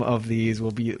atom of these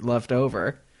will be left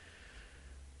over.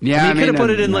 Yeah, he could have put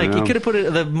it in he could have put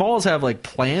it. The malls have like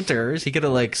planters. He could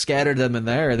have like scattered them in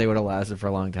there. They would have lasted for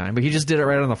a long time. But he just did it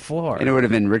right on the floor, and it would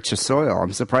have enriched the soil.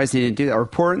 I'm surprised he didn't do that, or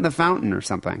pour it in the fountain or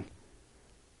something.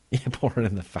 Yeah, pour it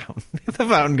in the fountain. The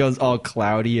fountain goes all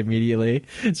cloudy immediately.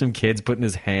 Some kid's putting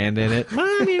his hand in it.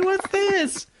 Mommy, what's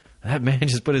this? That man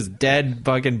just put his dead,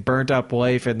 fucking burnt up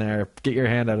wife in there. Get your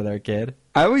hand out of there, kid.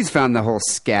 I always found the whole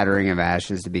scattering of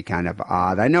ashes to be kind of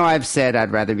odd. I know I've said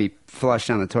I'd rather be flushed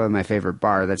down the toilet in my favorite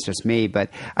bar. That's just me. But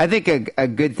I think a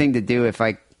good thing to do if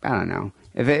I don't know,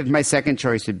 if my second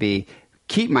choice would be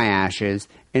keep my ashes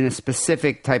in a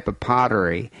specific type of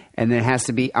pottery, and then it has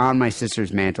to be on my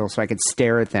sister's mantle so I could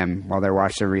stare at them while they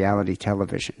watch their reality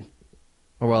television.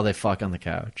 Or while they fuck on the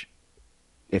couch.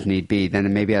 If need be,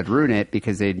 then maybe I'd ruin it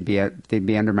because they'd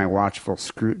be under my watchful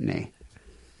scrutiny.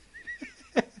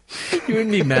 You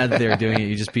wouldn't be mad that they were doing it.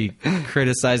 You'd just be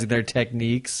criticizing their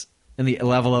techniques and the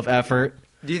level of effort.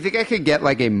 Do you think I could get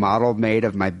like a model made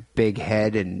of my big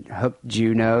head and hooked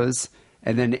Jew nose,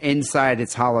 and then inside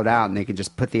it's hollowed out, and they could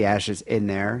just put the ashes in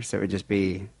there, so it would just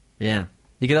be... Yeah.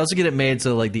 You could also get it made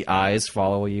so like the eyes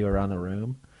follow you around the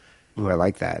room. Ooh, I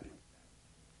like that.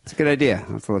 It's a good idea.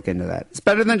 I'll have to look into that. It's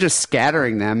better than just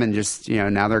scattering them and just,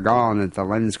 now they're gone at the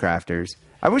LensCrafters.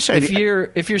 I wish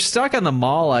if you're stuck on the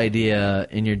mall idea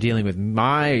and you're dealing with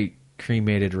my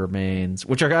cremated remains,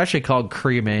 which are actually called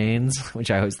cremains, which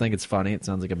I always think it's funny. It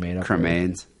sounds like a made-up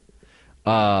cremains.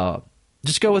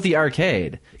 Just go with the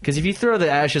arcade, because if you throw the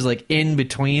ashes like in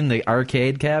between the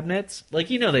arcade cabinets, like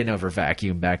they never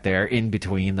vacuum back there in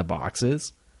between the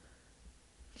boxes,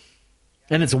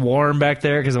 and it's warm back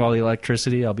there because of all the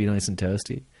electricity. I'll be nice and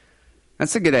toasty.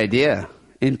 That's a good idea.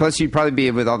 And plus, you'd probably be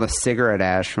with all the cigarette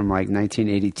ash from like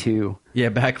 1982. Yeah,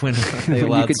 back when they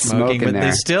allowed smoking, but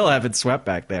they still haven't swept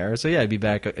back there. So yeah, I'd be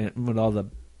back with all the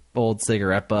old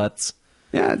cigarette butts.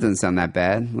 Yeah, it doesn't sound that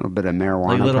bad. A little bit of marijuana,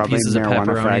 like little probably pieces of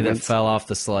pepperoni fragments that fell off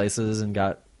the slices and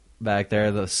got back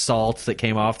there. The salt that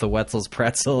came off the Wetzel's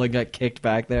pretzel and got kicked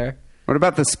back there. What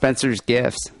about the Spencer's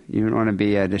Gifts? You don't want to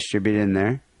be distributed in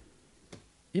there?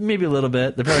 Maybe a little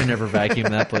bit. They probably never vacuumed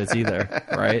that place either,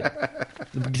 right?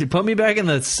 Put me back in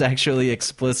the sexually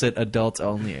explicit adults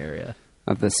only area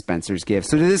of the Spencer's Gifts.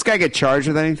 So did this guy get charged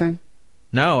with anything?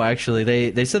 No,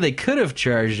 actually, they said they could have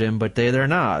charged him, but they're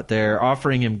not. They're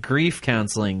offering him grief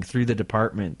counseling through the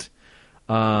department.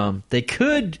 They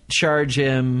could charge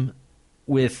him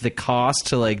with the cost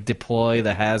to like deploy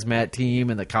the hazmat team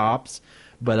and the cops,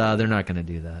 but they're not going to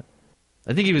do that.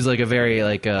 I think he was like a very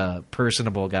like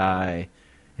personable guy,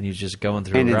 and he's just going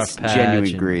through a rough patch,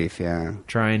 genuine grief, yeah.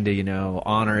 Trying to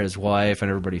honor his wife, and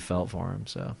everybody felt for him.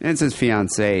 So and it's his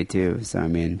fiancée too. So I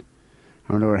mean,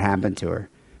 I don't know what happened to her.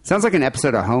 Sounds like an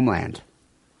episode of Homeland.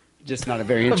 Just not a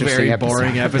very interesting,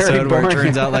 boring episode where it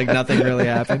turns out like nothing really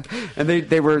happened. And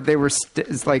they were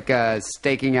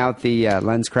staking out the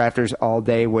lens crafters all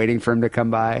day, waiting for him to come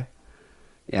by.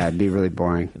 Yeah, it'd be really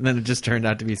boring. And then it just turned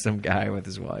out to be some guy with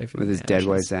his wife, with his dead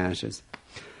wife's ashes.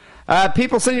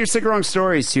 People, send your Sick and Wrong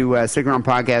stories to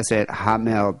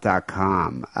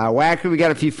sickandwrongpodcast@hotmail.com. Wacker, we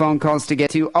got a few phone calls to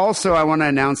get to. Also, I want to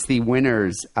announce the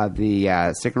winners of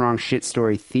the Sick and Wrong Shit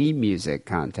Story theme music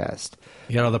contest.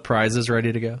 You got all the prizes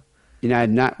ready to go?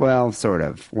 Sort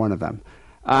of. One of them.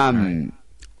 Right.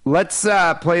 Let's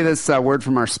play this word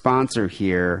from our sponsor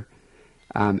here,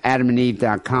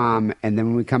 adamandeve.com, and then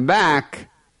when we come back,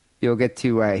 you'll get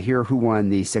to hear who won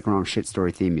the Sick and Wrong Shit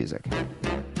Story theme music.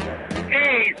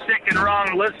 Sick and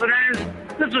Wrong listeners,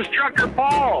 this is Trucker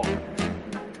Paul.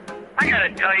 I gotta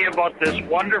tell you about this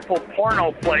wonderful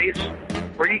porno place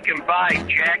where you can buy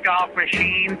jack-off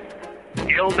machines,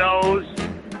 dildos,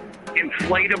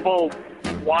 inflatable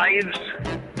wives.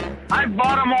 I've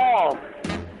bought them all.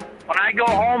 When I go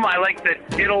home, I like to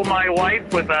diddle my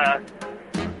wife with a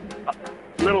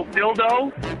little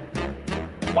dildo.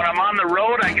 When I'm on the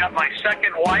road, I got my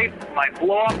second wife, my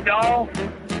blow-up doll,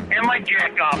 and my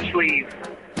jack-off sleeve.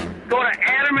 Go to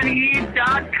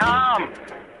adamandeve.com.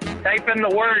 Type in the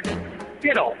word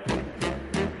diddle.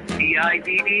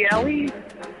 D-I-D-D-L-E.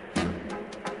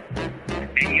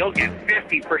 And you'll get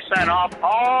 50% off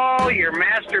all your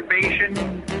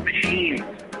masturbation machines.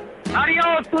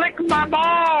 Adios, lick my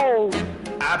balls.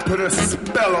 I put a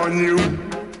spell on you.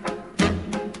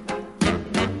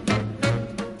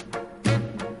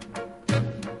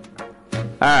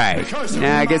 All right,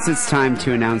 now I guess it's time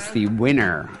to announce the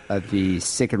winner of the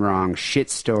Sick and Wrong Shit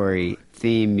Story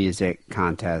theme music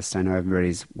contest. I know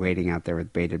everybody's waiting out there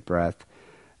with bated breath.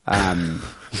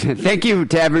 Thank you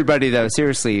to everybody, though,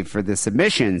 seriously, for the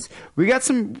submissions. We got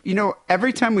some,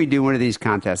 every time we do one of these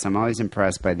contests, I'm always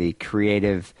impressed by the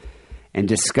creative and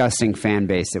disgusting fan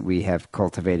base that we have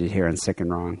cultivated here on Sick and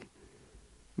Wrong.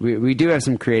 We do have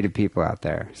some creative people out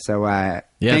there. So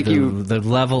thank you. The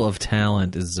level of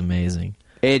talent is amazing.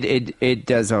 It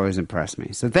does always impress me.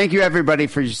 So thank you, everybody,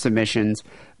 for your submissions.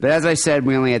 But as I said,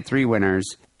 we only had 3 winners.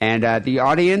 And the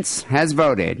audience has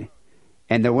voted.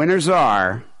 And the winners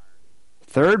are,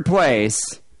 third place,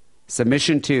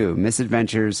 submission 2,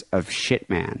 Misadventures of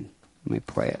Shitman. Let me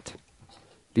play it.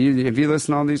 Have you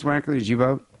listened to all these, Wacker? Did you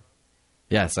vote?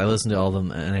 Yes, I listened to all of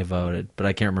them and I voted. But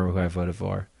I can't remember who I voted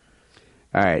for.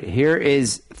 All right, here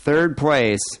is third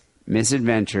place,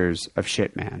 Misadventures of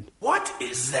Shitman. What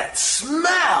is that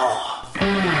smell?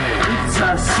 It's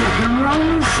a Sick and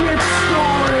Wrong Shit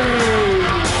Story.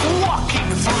 Walking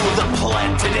through the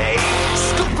plant today,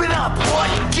 scooping up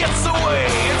what gets away.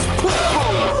 It's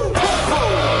poo-poo,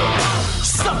 poo-poo.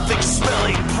 Something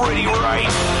smelling pretty right,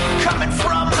 coming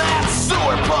from that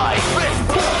sewer pipe. It's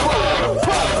poo-poo,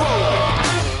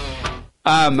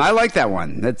 poo-poo. I like that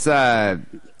one. That's I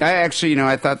actually,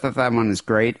 I thought that one was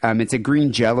great. It's a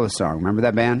Green Jello song. Remember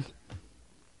that band?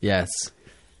 Yes.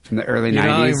 From the early 90s.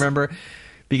 I remember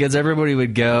because everybody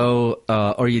would go,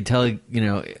 or you'd tell,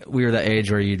 we were that age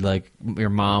where you'd your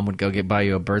mom would go buy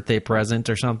you a birthday present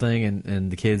or something, and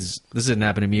the kids, this didn't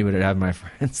happen to me, but it happened to my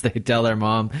friends. They'd tell their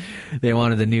mom they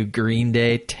wanted the new Green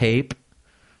Day tape,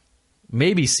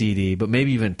 maybe CD, but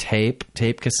maybe even tape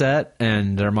cassette,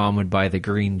 and their mom would buy the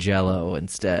Green Jello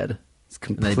instead. It's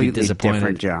completely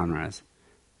different genres.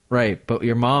 Right, but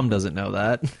your mom doesn't know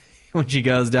that when she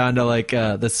goes down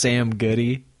to the Sam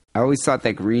Goody. I always thought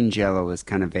that Green Jello was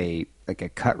kind of a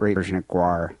cut rate version of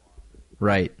Guar.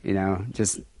 Right.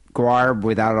 Just Guar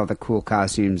without all the cool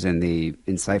costumes and the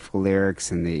insightful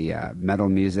lyrics and the metal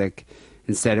music.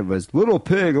 Instead it was, little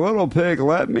pig,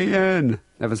 let me in.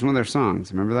 That was one of their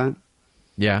songs. Remember that?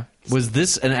 Yeah. Was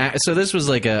this so this was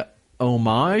like a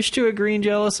homage to a Green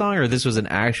Jello song, or this was an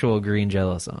actual Green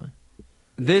Jello song?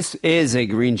 This is a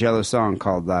Green Jello song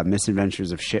called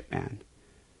Misadventures of Shitman.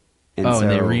 And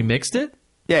they remixed it?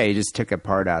 Yeah, he just took a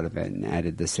part out of it and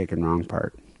added the Sick and Wrong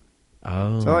part.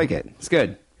 Oh. So I like it. It's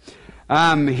good.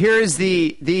 Here's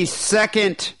the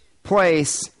second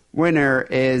place winner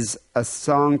is a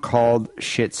song called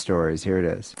Shit Stories. Here it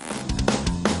is.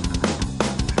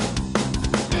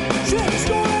 Shit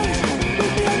Stories!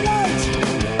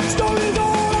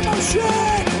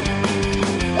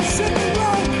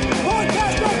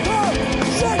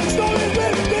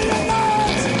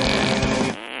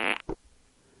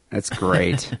 That's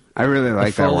great. I really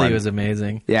like that Foley one. was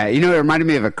amazing. Yeah, it reminded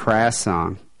me of a Crass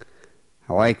song.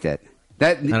 I liked it.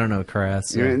 I don't know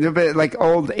Crass. Yeah. But like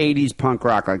old 80s punk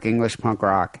rock, like English punk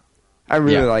rock. I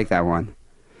really like that one.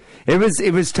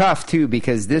 It was tough, too,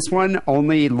 because this one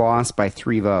only lost by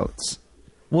 3 votes.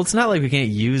 Well, it's not like we can't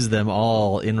use them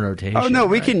all in rotation. Oh, no,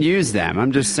 we can use them.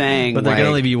 I'm just saying. But there can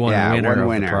only be one winner one of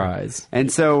winner. the prize.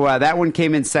 And so that one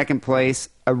came in second place.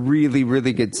 A really,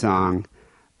 really good song.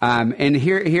 And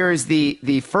here is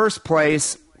the first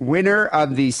place winner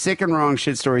of the Sick and Wrong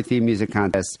Shit Story Theme Music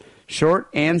Contest. Short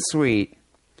and sweet.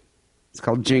 It's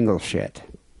called Jingle Shit.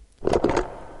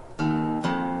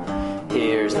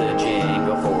 Here's the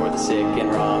jingle for the sick and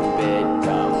wrong bit.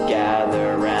 Come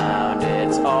gather round,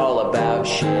 it's all about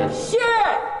shit. Shit!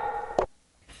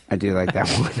 I do like that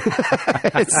one.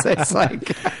 it's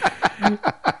like...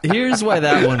 Here's why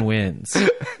that one wins.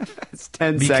 It's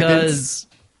 10 seconds.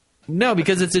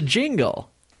 Because it's a jingle.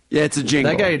 Yeah, it's a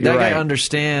jingle. That guy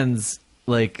understands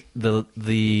like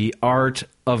the art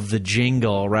of the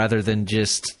jingle rather than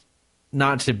just,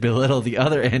 not to belittle the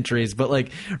other entries, but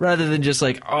like rather than just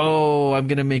like, oh, I'm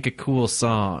gonna make a cool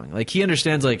song. Like he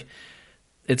understands like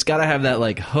it's got to have that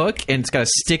like hook and it's got to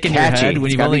stick in your head when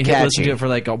you've only listened to it for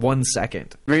like 1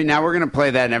 second. Right now we're gonna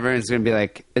play that and everyone's gonna be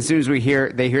like, as soon as they hear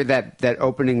that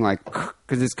opening, like,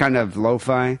 because it's kind of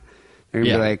lo-fi, they're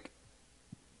gonna be like,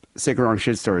 Sick and Wrong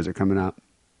Shit Stories are coming up,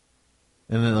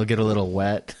 and then they'll get a little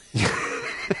wet.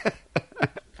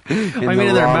 In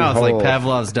their mouth hole. Like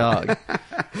Pavlov's dog.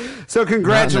 So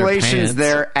congratulations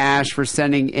there, Ash, for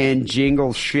sending in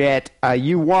Jingle Shit.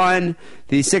 You won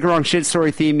the Sick and Wrong Shit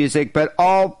Story theme music, but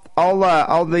all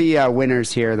the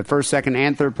winners here, the first, second,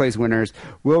 and third place winners,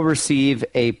 will receive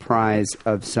a prize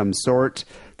of some sort.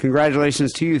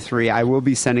 Congratulations to you 3. I will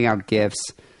be sending out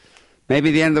gifts.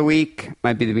 Maybe the end of the week,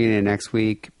 might be the beginning of next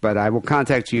week, but I will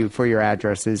contact you for your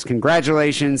addresses.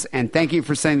 Congratulations, and thank you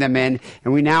for sending them in.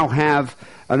 And we now have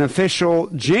an official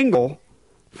jingle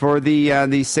for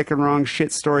the Sick and Wrong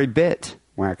Shit Story bit,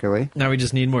 Wackerly. Now we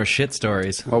just need more shit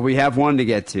stories. Well, we have one to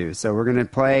get to, so we're going to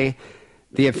play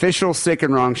the official Sick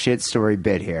and Wrong Shit Story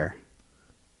bit here.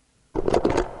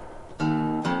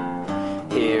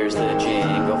 Here's the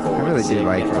jingle for I really the Sick do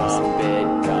like and this. Wrong bit.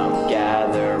 Come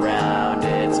gather round,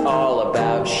 it's all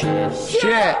about shit.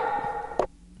 Shit!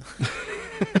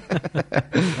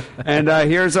 And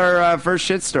here's our first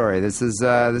shit story. This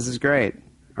is great.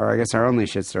 Or I guess our only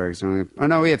shit story. Oh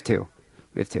no, we have 2.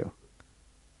 Hey,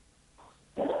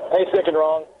 Sick and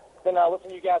Wrong. Been listening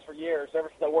to you guys for years, ever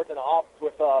since I worked in the office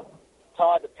with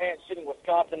Todd, the pants-shitting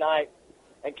Wisconsinite,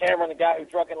 and Cameron, the guy who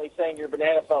drunkenly sang your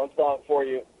Banana Phone song for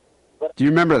you. Do you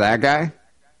remember that guy?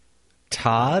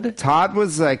 Todd? Todd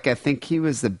was like, I think he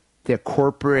was the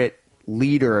corporate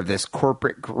leader of this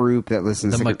corporate group that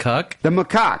listens to... The Macaque? The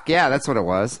Macaque, yeah, that's what it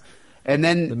was. And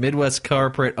then... The Midwest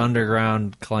Corporate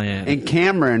Underground Clan. And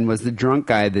Cameron was the drunk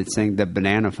guy that sang the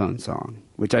Banana Phone song,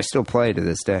 which I still play to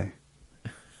this day.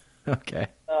 Okay.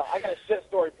 I got a shit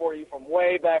story for you from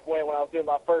way back when I was doing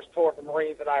my first tour with the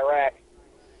Marines in Iraq.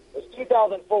 It was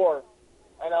 2004,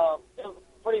 and it was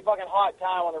a pretty fucking hot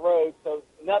time on the road, so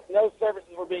no services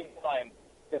were being done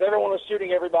because everyone was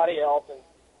shooting everybody else, and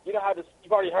you know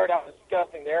you've already heard how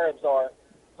disgusting the Arabs are.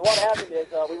 So what happened is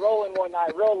we roll in one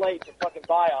night real late to fucking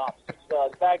BIOPS,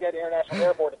 Baghdad International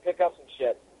Airport, to pick up some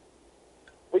shit.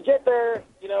 We get there,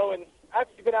 and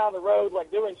after you've been out on the road,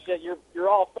 like, doing shit, you're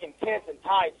all fucking tense and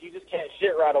tight, so you just can't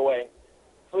shit right away.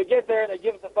 So we get there, and they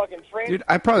give us a fucking train. Dude,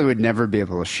 I probably would never be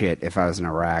able to shit if I was in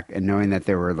Iraq, and knowing that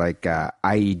there were, like,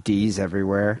 IEDs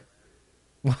everywhere.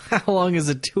 How long is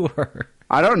a tour?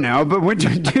 I don't know, but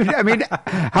dude, I mean,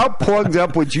 how plugged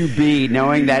up would you be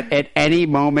knowing that at any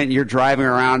moment you're driving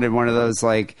around in one of those,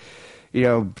 like,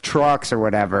 trucks or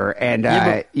whatever,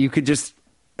 and you could just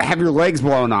have your legs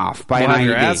blown off by an IED.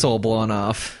 Your asshole blown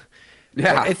off.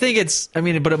 Yeah. I think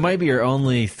but it might be your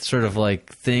only sort of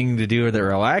like thing to do that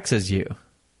relaxes you.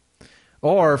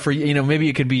 Or for, maybe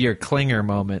it could be your clinger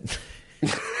moment.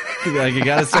 Like, you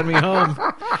gotta send me home.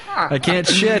 I can't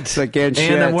shit.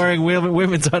 And I'm wearing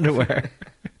women's underwear.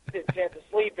 Chance of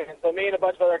sleeping. And so me and a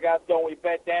bunch of other guys we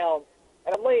bed down.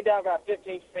 And I'm laying down about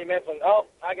 15, 20 minutes and,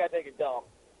 I gotta take a dump.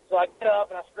 So I get up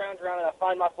and I scrounge around and I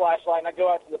find my flashlight and I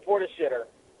go out to the porta shitter.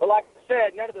 But like I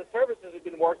said, none of the services have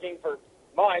been working for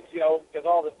months, because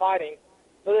all the fighting.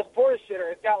 So this porta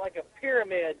shitter, it's got like a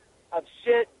pyramid of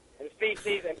shit and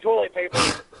feces and toilet paper,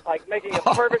 like making a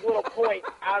perfect little point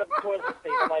out of the toilet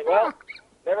seat. I'm like, well,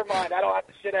 never mind. I don't have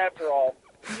to shit after all.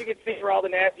 You can see where all the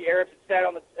nasty Arabs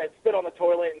had spit on the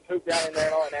toilet and pooped down in there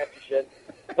and all that nasty shit.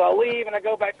 So I leave and I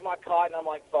go back to my cot and I'm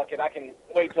like, fuck it, I can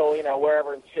wait till,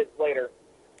 wherever and shit later.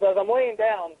 So as I'm laying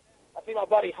down, I see my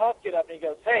buddy Huff get up and he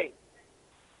goes, "Hey,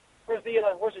 where's the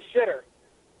shitter?"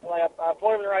 And like I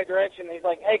point him in the right direction, and he's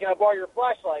like, "Hey, can I borrow your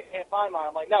flashlight? I can't find mine."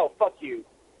 I'm like, "No, fuck you."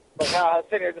 Like I was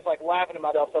sitting there just like laughing to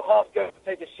myself. So Huff goes to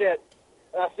take a shit,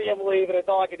 and I see him leave, and it's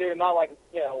all I can do to not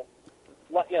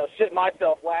shit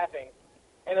myself laughing.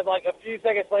 And then like a few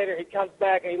seconds later, he comes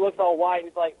back and he looks all white, and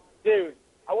he's like, "Dude,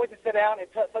 I went to sit down and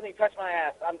something touched my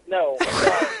ass. I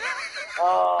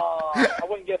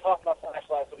wouldn't give Huff my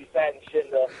flashlight, so he sat and shit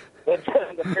in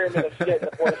the pyramid of shit in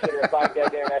the porta shitter at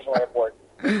Baghdad International Airport.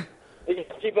 You can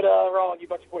keep it wrong, you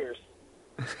bunch of queers."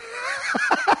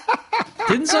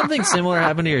 Didn't something similar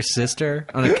happen to your sister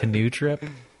on a canoe trip?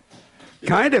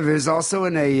 Kind of. It was also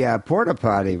in a porta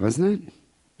potty, wasn't it?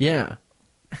 Yeah.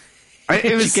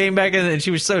 She came back in, and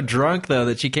she was so drunk though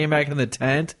that she came back in the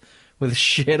tent with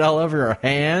shit all over her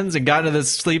hands and got into the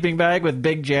sleeping bag with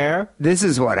Big Jer. This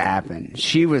is what happened.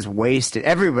 She was wasted.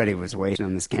 Everybody was wasted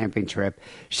on this camping trip.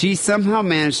 She somehow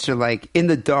managed to, like, in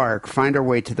the dark, find her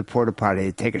way to the porta potty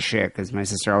to take a shit, because my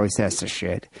sister always has to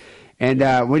shit. And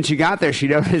when she got there, she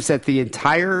noticed that the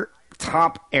entire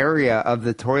top area of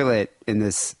the toilet in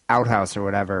this outhouse or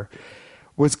whatever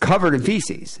was covered in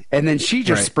feces. And then she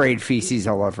just sprayed feces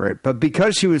all over it. But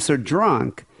because she was so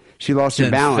drunk, she lost her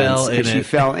balance and she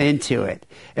fell into it.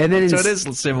 And then so it is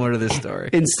similar to this story.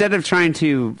 Instead of trying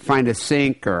to find a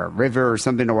sink or a river or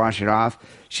something to wash it off,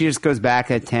 she just goes back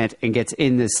to the tent and gets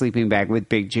in the sleeping bag with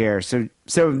Big Jer. So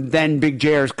then Big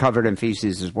Jer's covered in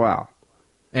feces as well.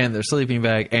 And their sleeping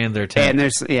bag and their tent. And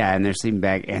their sleeping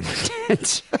bag and their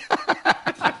tent.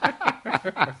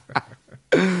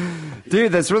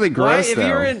 Dude, that's really gross, if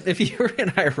you were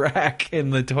in Iraq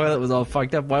and the toilet was all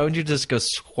fucked up, why wouldn't you just go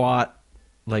squat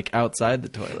like outside the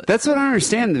toilet? That's what I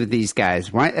understand with these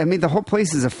guys. Why? I mean, the whole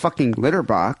place is a fucking litter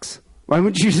box. Why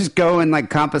wouldn't you just go and like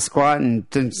comp a squat and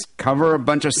just cover a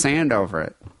bunch of sand over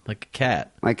it? Like a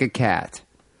cat. Like a cat.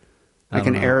 Like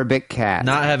an Arabic cat.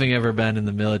 Not having ever been in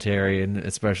the military, and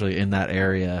especially in that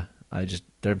area,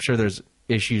 I'm sure there's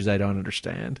issues I don't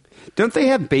understand. Don't they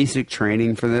have basic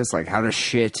training for this? Like how to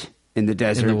shit in the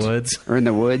desert? In the woods? Or in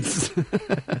the woods?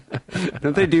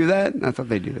 Don't they do that? I thought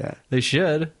they do that. They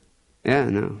should. Yeah,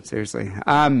 no, seriously.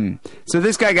 So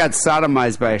this guy got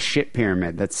sodomized by a shit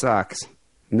pyramid. That sucks.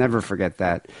 Never forget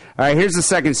that. All right, here's the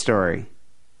second story.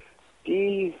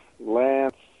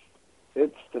 Lance,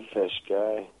 it's the fish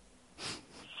guy.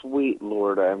 Sweet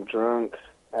Lord, I'm drunk,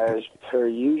 as per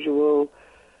usual.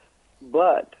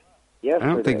 But yesterday,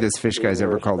 I don't think this fish guy's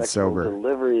ever called sober.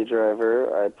 Delivery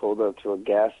driver, I pulled up to a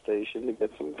gas station to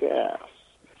get some gas.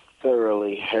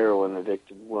 Thoroughly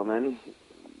heroin-addicted woman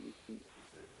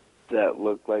that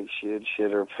looked like she had shit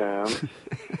her pants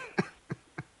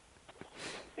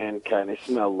and kind of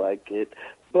smelled like it.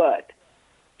 But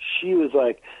she was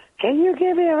like, "Can you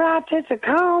give me a ride to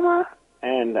Tacoma?"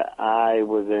 And I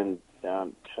was in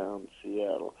downtown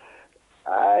Seattle.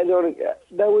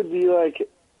 That would be like,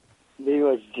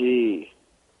 gee,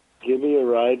 give me a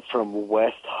ride from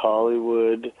West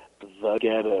Hollywood, the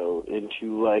ghetto,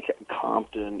 into like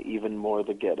Compton, even more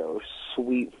the ghetto.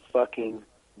 Sweet fucking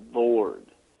Lord.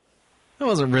 That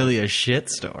wasn't really a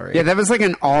shit story. Yeah, that was like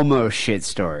an almost shit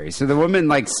story. So the woman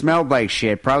like smelled like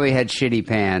shit, probably had shitty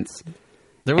pants.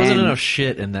 There wasn't enough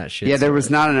shit in that shit. Yeah, story. there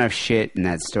was not enough shit in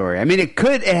that story. I mean, it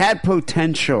had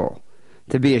potential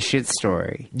to be a shit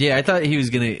story. Yeah, I thought she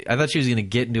was gonna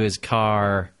get into his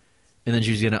car, and then she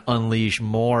was gonna unleash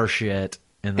more shit,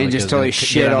 and just totally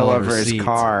shit all over his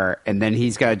car, and then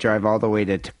he's got to drive all the way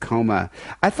to Tacoma.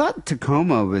 I thought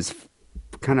Tacoma was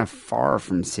kind of far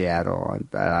from Seattle.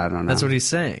 I don't know. That's what he's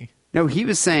saying. No, he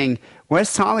was saying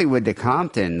West Hollywood to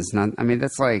Compton's. I mean,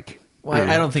 that's like. Well,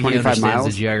 I don't think he understands miles?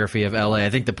 the geography of LA.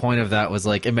 I think the point of that was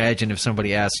like, imagine if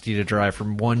somebody asked you to drive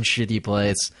from one shitty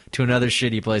place to another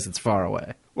shitty place that's far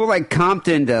away. Well, like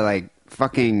Compton to like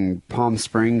fucking Palm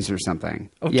Springs or something.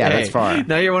 Okay. Yeah, that's far.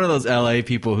 Now you're one of those LA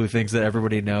people who thinks that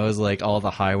everybody knows like all the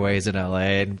highways in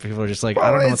LA, and people are just like, I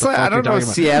don't know what the fuck you're talking about.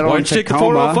 Seattle. Why don't you take the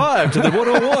 405 to the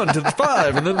 101 to the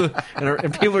 5, and then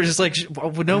and people are just like,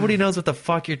 nobody knows what the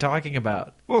fuck you're talking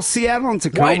about. Well, Seattle and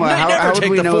Tacoma. How would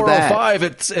we know that? Why never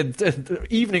take the 405 at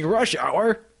evening rush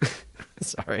hour?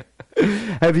 Sorry.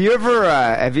 Have you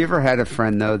ever had a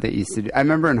friend though that used to do? I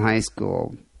remember in high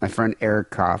school, my friend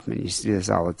Eric Kaufman used to do this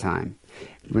all the time.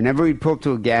 Whenever we'd pull up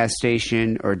to a gas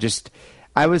station or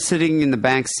I was sitting in the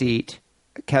back seat,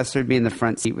 Kessler would be in the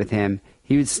front seat with him.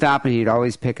 He would stop and he'd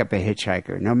always pick up a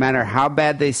hitchhiker. No matter how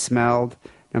bad they smelled,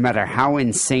 no matter how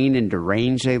insane and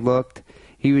deranged they looked,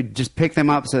 he would just pick them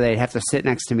up so they'd have to sit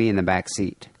next to me in the back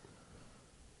seat.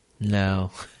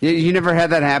 No. You never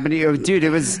had that happen to you? Dude, it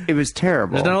was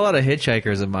terrible. There's not a lot of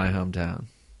hitchhikers in my hometown.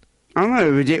 I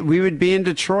don't know. We would be in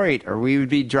Detroit, or we would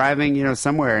be driving,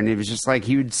 somewhere, and it was just like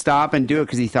he would stop and do it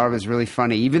because he thought it was really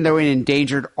funny, even though it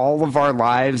endangered all of our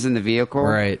lives in the vehicle.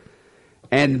 Right.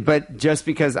 But just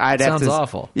because Sounds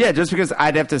awful. Yeah, just because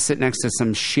I'd have to sit next to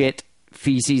some shit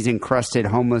feces encrusted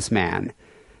homeless man,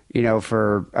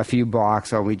 for a few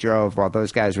blocks while we drove, while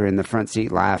those guys were in the front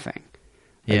seat laughing.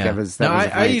 Yeah.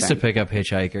 I used to pick up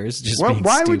hitchhikers.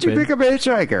 Why would you pick up a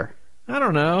hitchhiker? I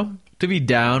don't know. To be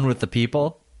down with the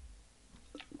people.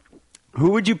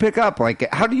 Who would you pick up?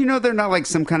 Like, how do you know they're not like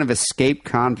some kind of escaped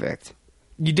convict?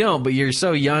 You don't, but you're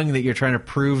so young that you're trying to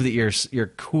prove that you're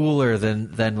cooler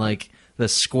than like the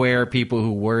square people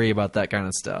who worry about that kind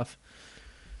of stuff.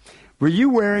 Were you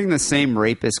wearing the same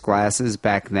rapist glasses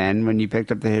back then when you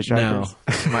picked up the hitchhikers? No,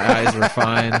 my eyes were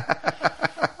fine.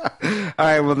 All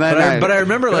right, well then, but I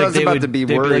remember like they would be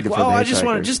worried. Like, I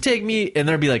just take me, and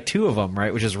there'd be like two of them,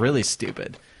 right, which is really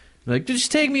stupid. Like,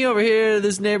 just take me over here to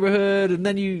this neighborhood, and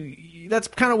then that's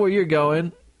kind of where you're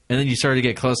going. And then you start to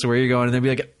get close to where you're going, and they'd be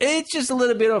like, it's just a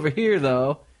little bit over here,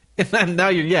 though. And then now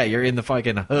you're in the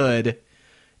fucking hood.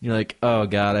 You're like, oh,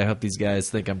 God, I hope these guys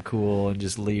think I'm cool and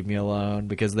just leave me alone,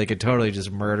 because they could totally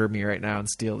just murder me right now and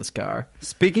steal this car.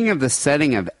 Speaking of the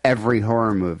setting of every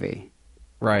horror movie.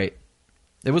 Right.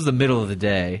 It was the middle of the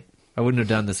day. I wouldn't have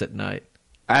done this at night.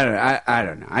 I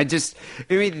don't know.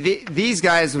 These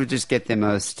guys would just get the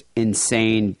most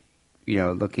insane,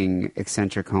 looking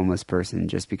eccentric homeless person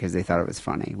just because they thought it was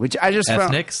funny, which I just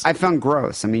found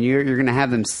gross. I mean, you're going to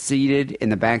have them seated in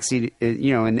the back seat,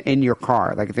 in your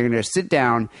car. Like, if they're going to sit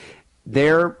down,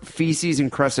 their feces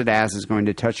encrusted ass is going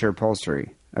to touch your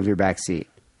upholstery of your back seat.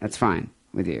 That's fine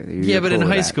with you. Yeah, but in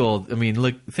high school, I mean,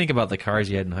 look, think about the cars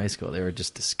you had in high school. They were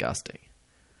just disgusting.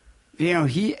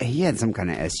 He had some kind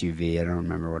of SUV. I don't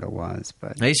remember what it was,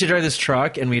 but I used to drive this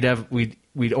truck, and we'd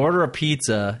order a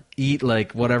pizza, eat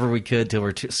like whatever we could till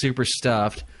we're super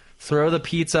stuffed, throw the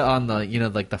pizza on the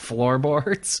like the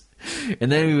floorboards,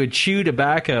 and then we would chew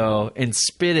tobacco and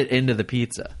spit it into the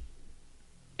pizza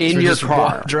in your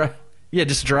car.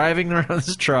 Just driving around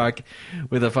this truck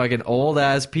with a fucking old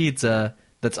ass pizza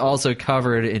that's also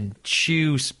covered in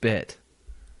chew spit.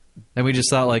 And we just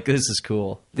thought, like, this is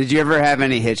cool. Did you ever have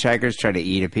any hitchhikers try to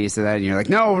eat a piece of that? And you're like,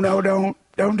 no,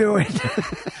 don't do it.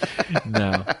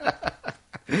 No.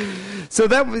 So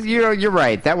that was, you're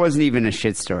right. That wasn't even a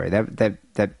shit story.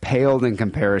 That paled in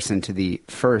comparison to the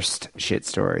first shit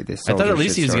story. I thought at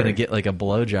least he was going to get like a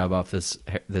blowjob off this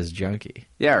junkie.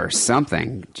 Yeah, or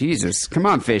something. Jesus, come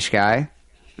on, fish guy. I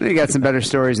think you got some better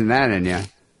stories than that in you.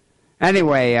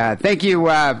 Anyway, thank you,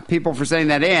 people, for sending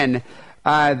that in.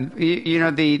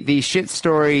 The shit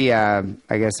story, I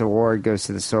guess, award goes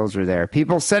to the soldier there.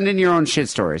 People, send in your own shit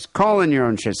stories. Call in your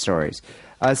own shit stories.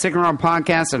 Sick and Wrong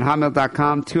Podcast at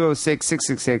hotmail.com,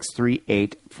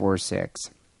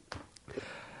 206-666-3846.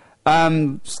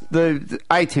 The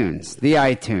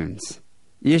iTunes.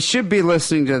 You should be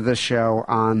listening to the show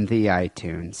on the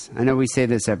iTunes. I know we say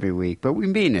this every week, but we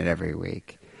mean it every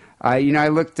week. I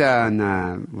looked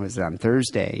on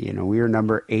Thursday. We were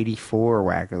number 84,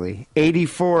 Wackerly.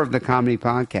 84 of the comedy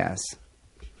podcasts.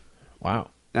 Wow.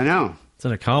 I know. It's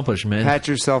an accomplishment. Pat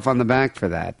yourself on the back for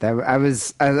that.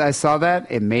 I saw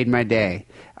that. It made my day.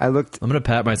 I'm going to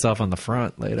pat myself on the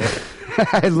front later.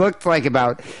 I looked like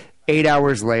about 8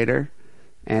 hours later,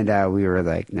 and we were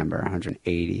like number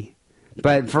 180.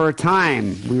 But for a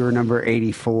time, we were number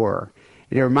 84.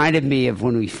 It reminded me of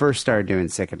when we first started doing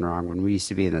Sick and Wrong, when we used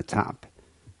to be in the top,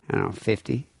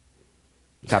 50,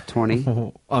 top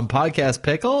 20. On Podcast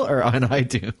Pickle or on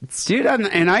iTunes? Dude,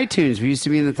 in iTunes, we used to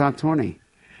be in the top 20.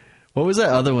 What was that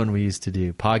other one we used to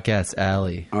do? Podcast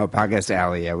Alley. Oh, Podcast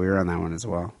Alley. Yeah, we were on that one as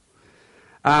well.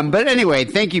 But anyway,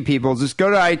 thank you, people. Just go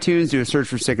to iTunes, do a search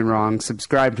for Sick and Wrong,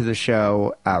 subscribe to the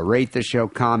show, rate the show,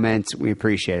 comment. We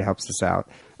appreciate it. It helps us out.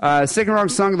 Sick and Wrong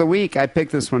Song of the Week. I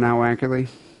picked this one out, Wackerly.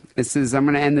 I'm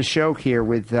going to end the show here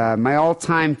with my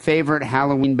all-time favorite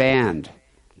Halloween band,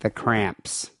 The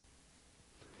Cramps.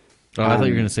 Oh, I thought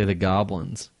you were going to say The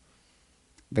Goblins.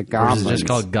 The Goblins. Or is it just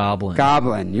called Goblin?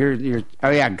 Goblin. You're. Oh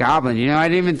yeah, Goblin. I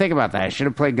didn't even think about that. I should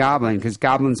have played Goblin because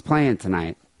Goblin's playing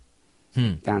tonight.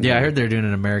 Yeah, I heard they're doing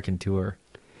an American tour.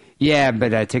 Yeah,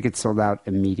 but tickets sold out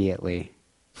immediately.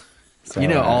 So,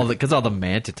 because all the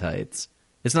Mantitites.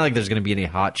 It's not like there's going to be any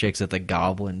hot chicks at the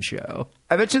Goblin show.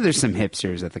 I bet you there's some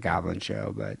hipsters at the Goblin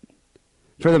show, but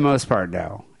for the most part,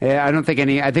 no. I don't think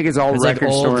any. I think it's all record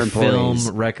like store employees,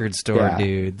 film record store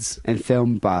dudes, and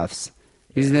film buffs.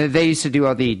 They used to do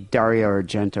all the Dario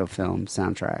Argento film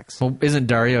soundtracks. Well, isn't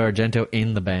Dario Argento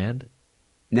in the band?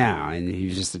 No, and he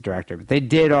was just the director. But they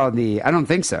did all the. I don't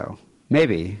think so.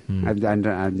 Maybe. I've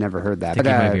never heard that. I think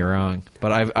you might be wrong,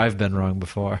 but I've been wrong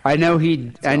before. I know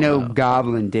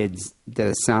Goblin did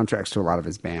the soundtracks to a lot of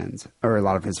his bands or a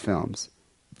lot of his films.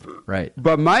 Right.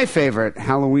 But my favorite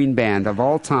Halloween band of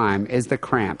all time is the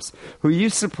Cramps, who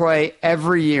used to play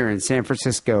every year in San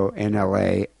Francisco and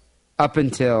LA up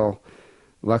until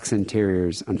Lux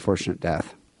Interior's unfortunate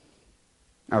death.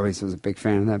 I always was a big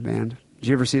fan of that band. Did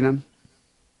you ever see them?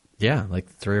 Yeah, like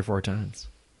 3 or 4 times.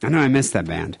 I know I missed that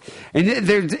band. And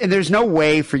there's no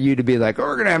way for you to be like, oh,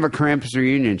 we're going to have a Krampus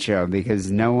reunion show, because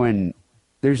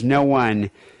there's no one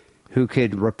who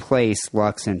could replace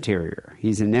Lux Interior.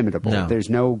 He's inimitable.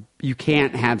 No. You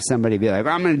can't have somebody be like, oh,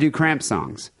 I'm going to do Cramp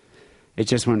songs. It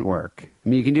just wouldn't work. I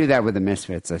mean, you can do that with the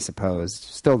Misfits, I suppose.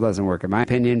 Still doesn't work in my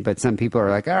opinion, but some people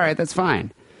are like, all right, that's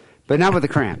fine. But not with the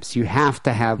Cramps. You have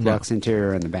to have Lux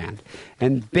Interior in the band.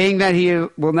 And being that he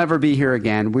will never be here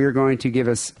again, we're going to give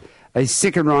us a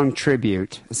Sick and Wrong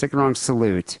tribute, a Sick and Wrong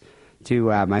salute to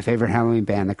my favorite Halloween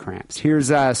band, the Cramps. Here's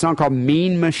a song called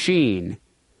Mean Machine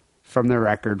from the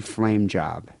record Flame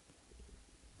Job.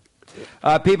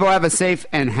 People, have a safe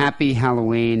and happy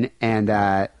Halloween,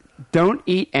 and don't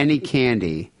eat any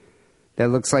candy that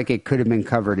looks like it could have been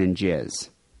covered in jizz.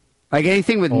 Like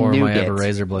anything with nougat. Or might have a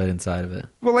razor blade inside of it.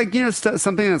 Well, like,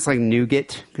 something that's like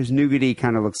nougat, because nougat-y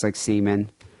kind of looks like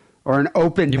semen. Or an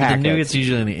open packet. But the nougat's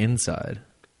usually on the inside.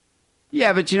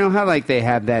 Yeah, but you know how like they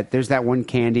have that, there's that one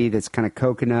candy that's kind of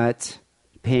coconut,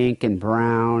 pink and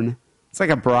brown. It's like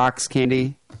a Brock's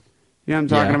candy. You know what I'm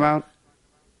talking about?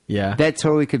 Yeah. That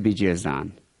totally could be jizzed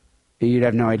on. You'd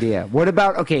have no idea. What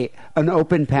about, an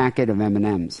open packet of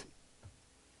M&Ms?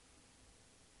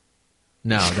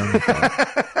 No, don't get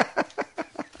that.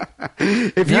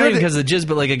 Not because of jizz,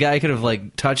 but like a guy could have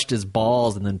like touched his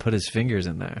balls and then put his fingers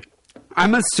in there.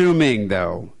 I'm assuming,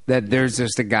 though, that there's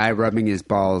just a guy rubbing his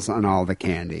balls on all the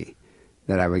candy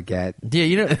that I would get.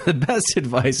 Yeah, the best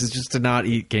advice is just to not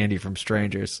eat candy from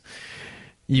strangers,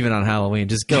 even on Halloween.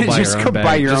 Just go buy your own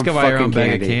bag. Just go buy your own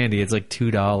bag of candy. It's like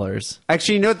 $2.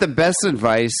 Actually, you know what the best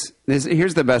advice is?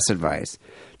 Here's the best advice.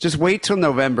 Just wait till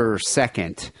November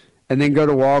 2nd and then go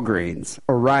to Walgreens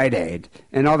or Rite Aid,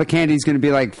 and all the candy is going to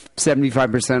be like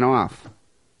 75% off.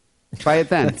 Buy it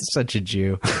then. That's such a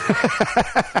Jew.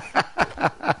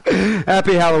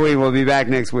 Happy Halloween. We'll be back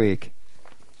next week.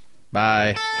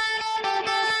 Bye.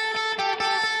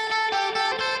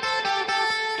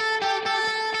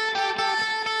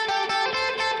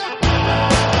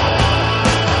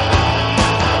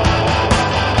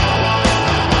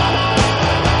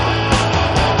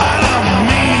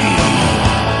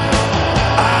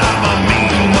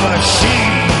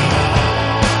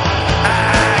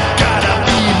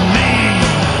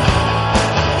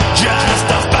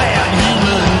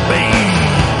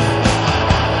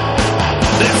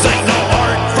 This ain't no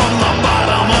art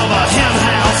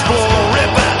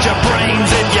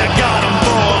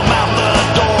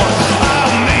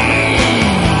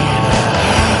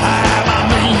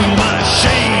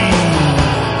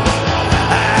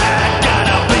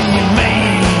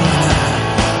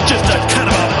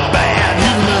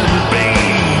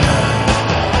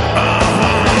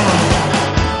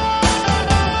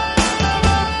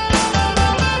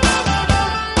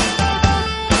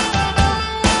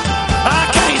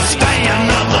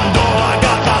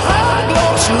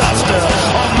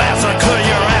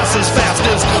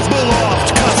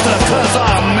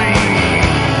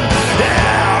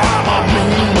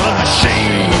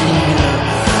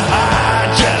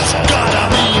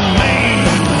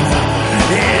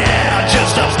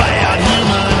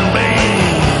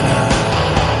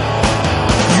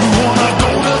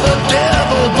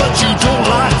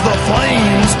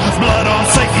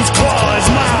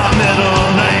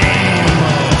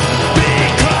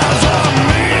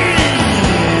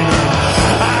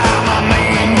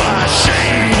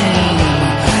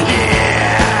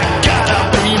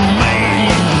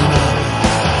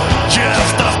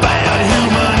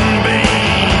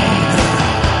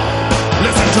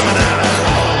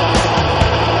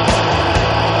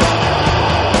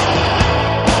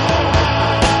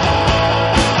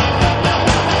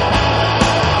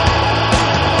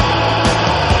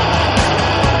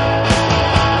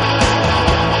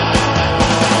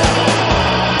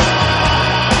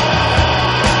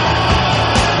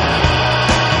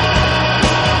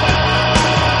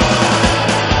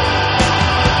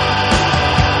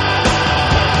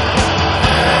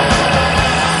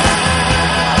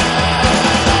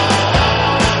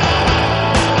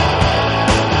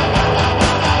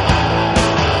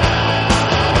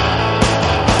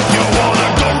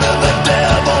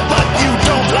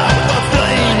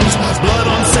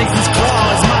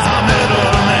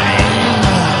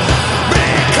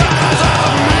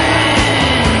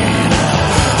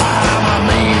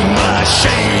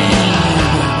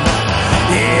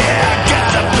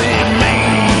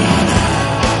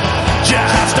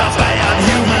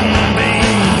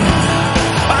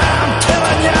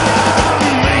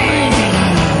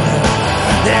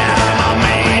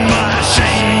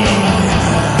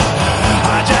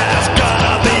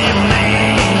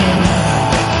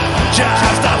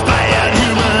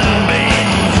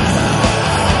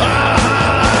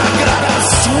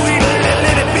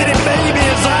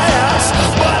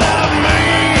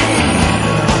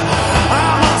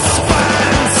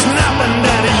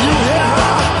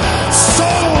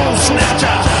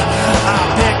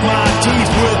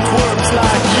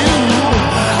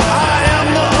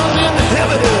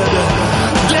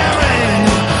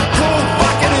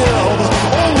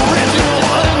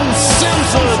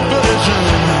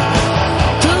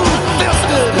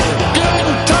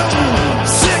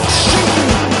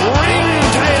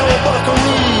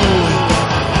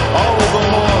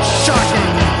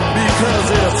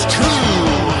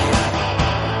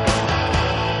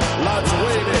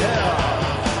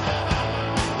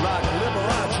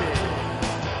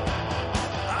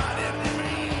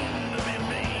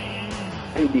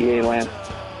DA Land.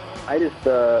 I just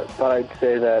thought I'd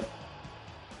say that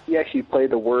you actually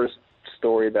played the worst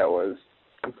story that was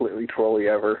completely trolly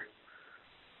ever.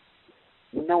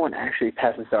 No one actually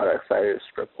passes out outside of a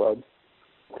strip club.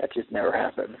 That just never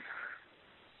happens.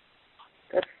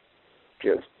 That's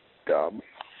just dumb.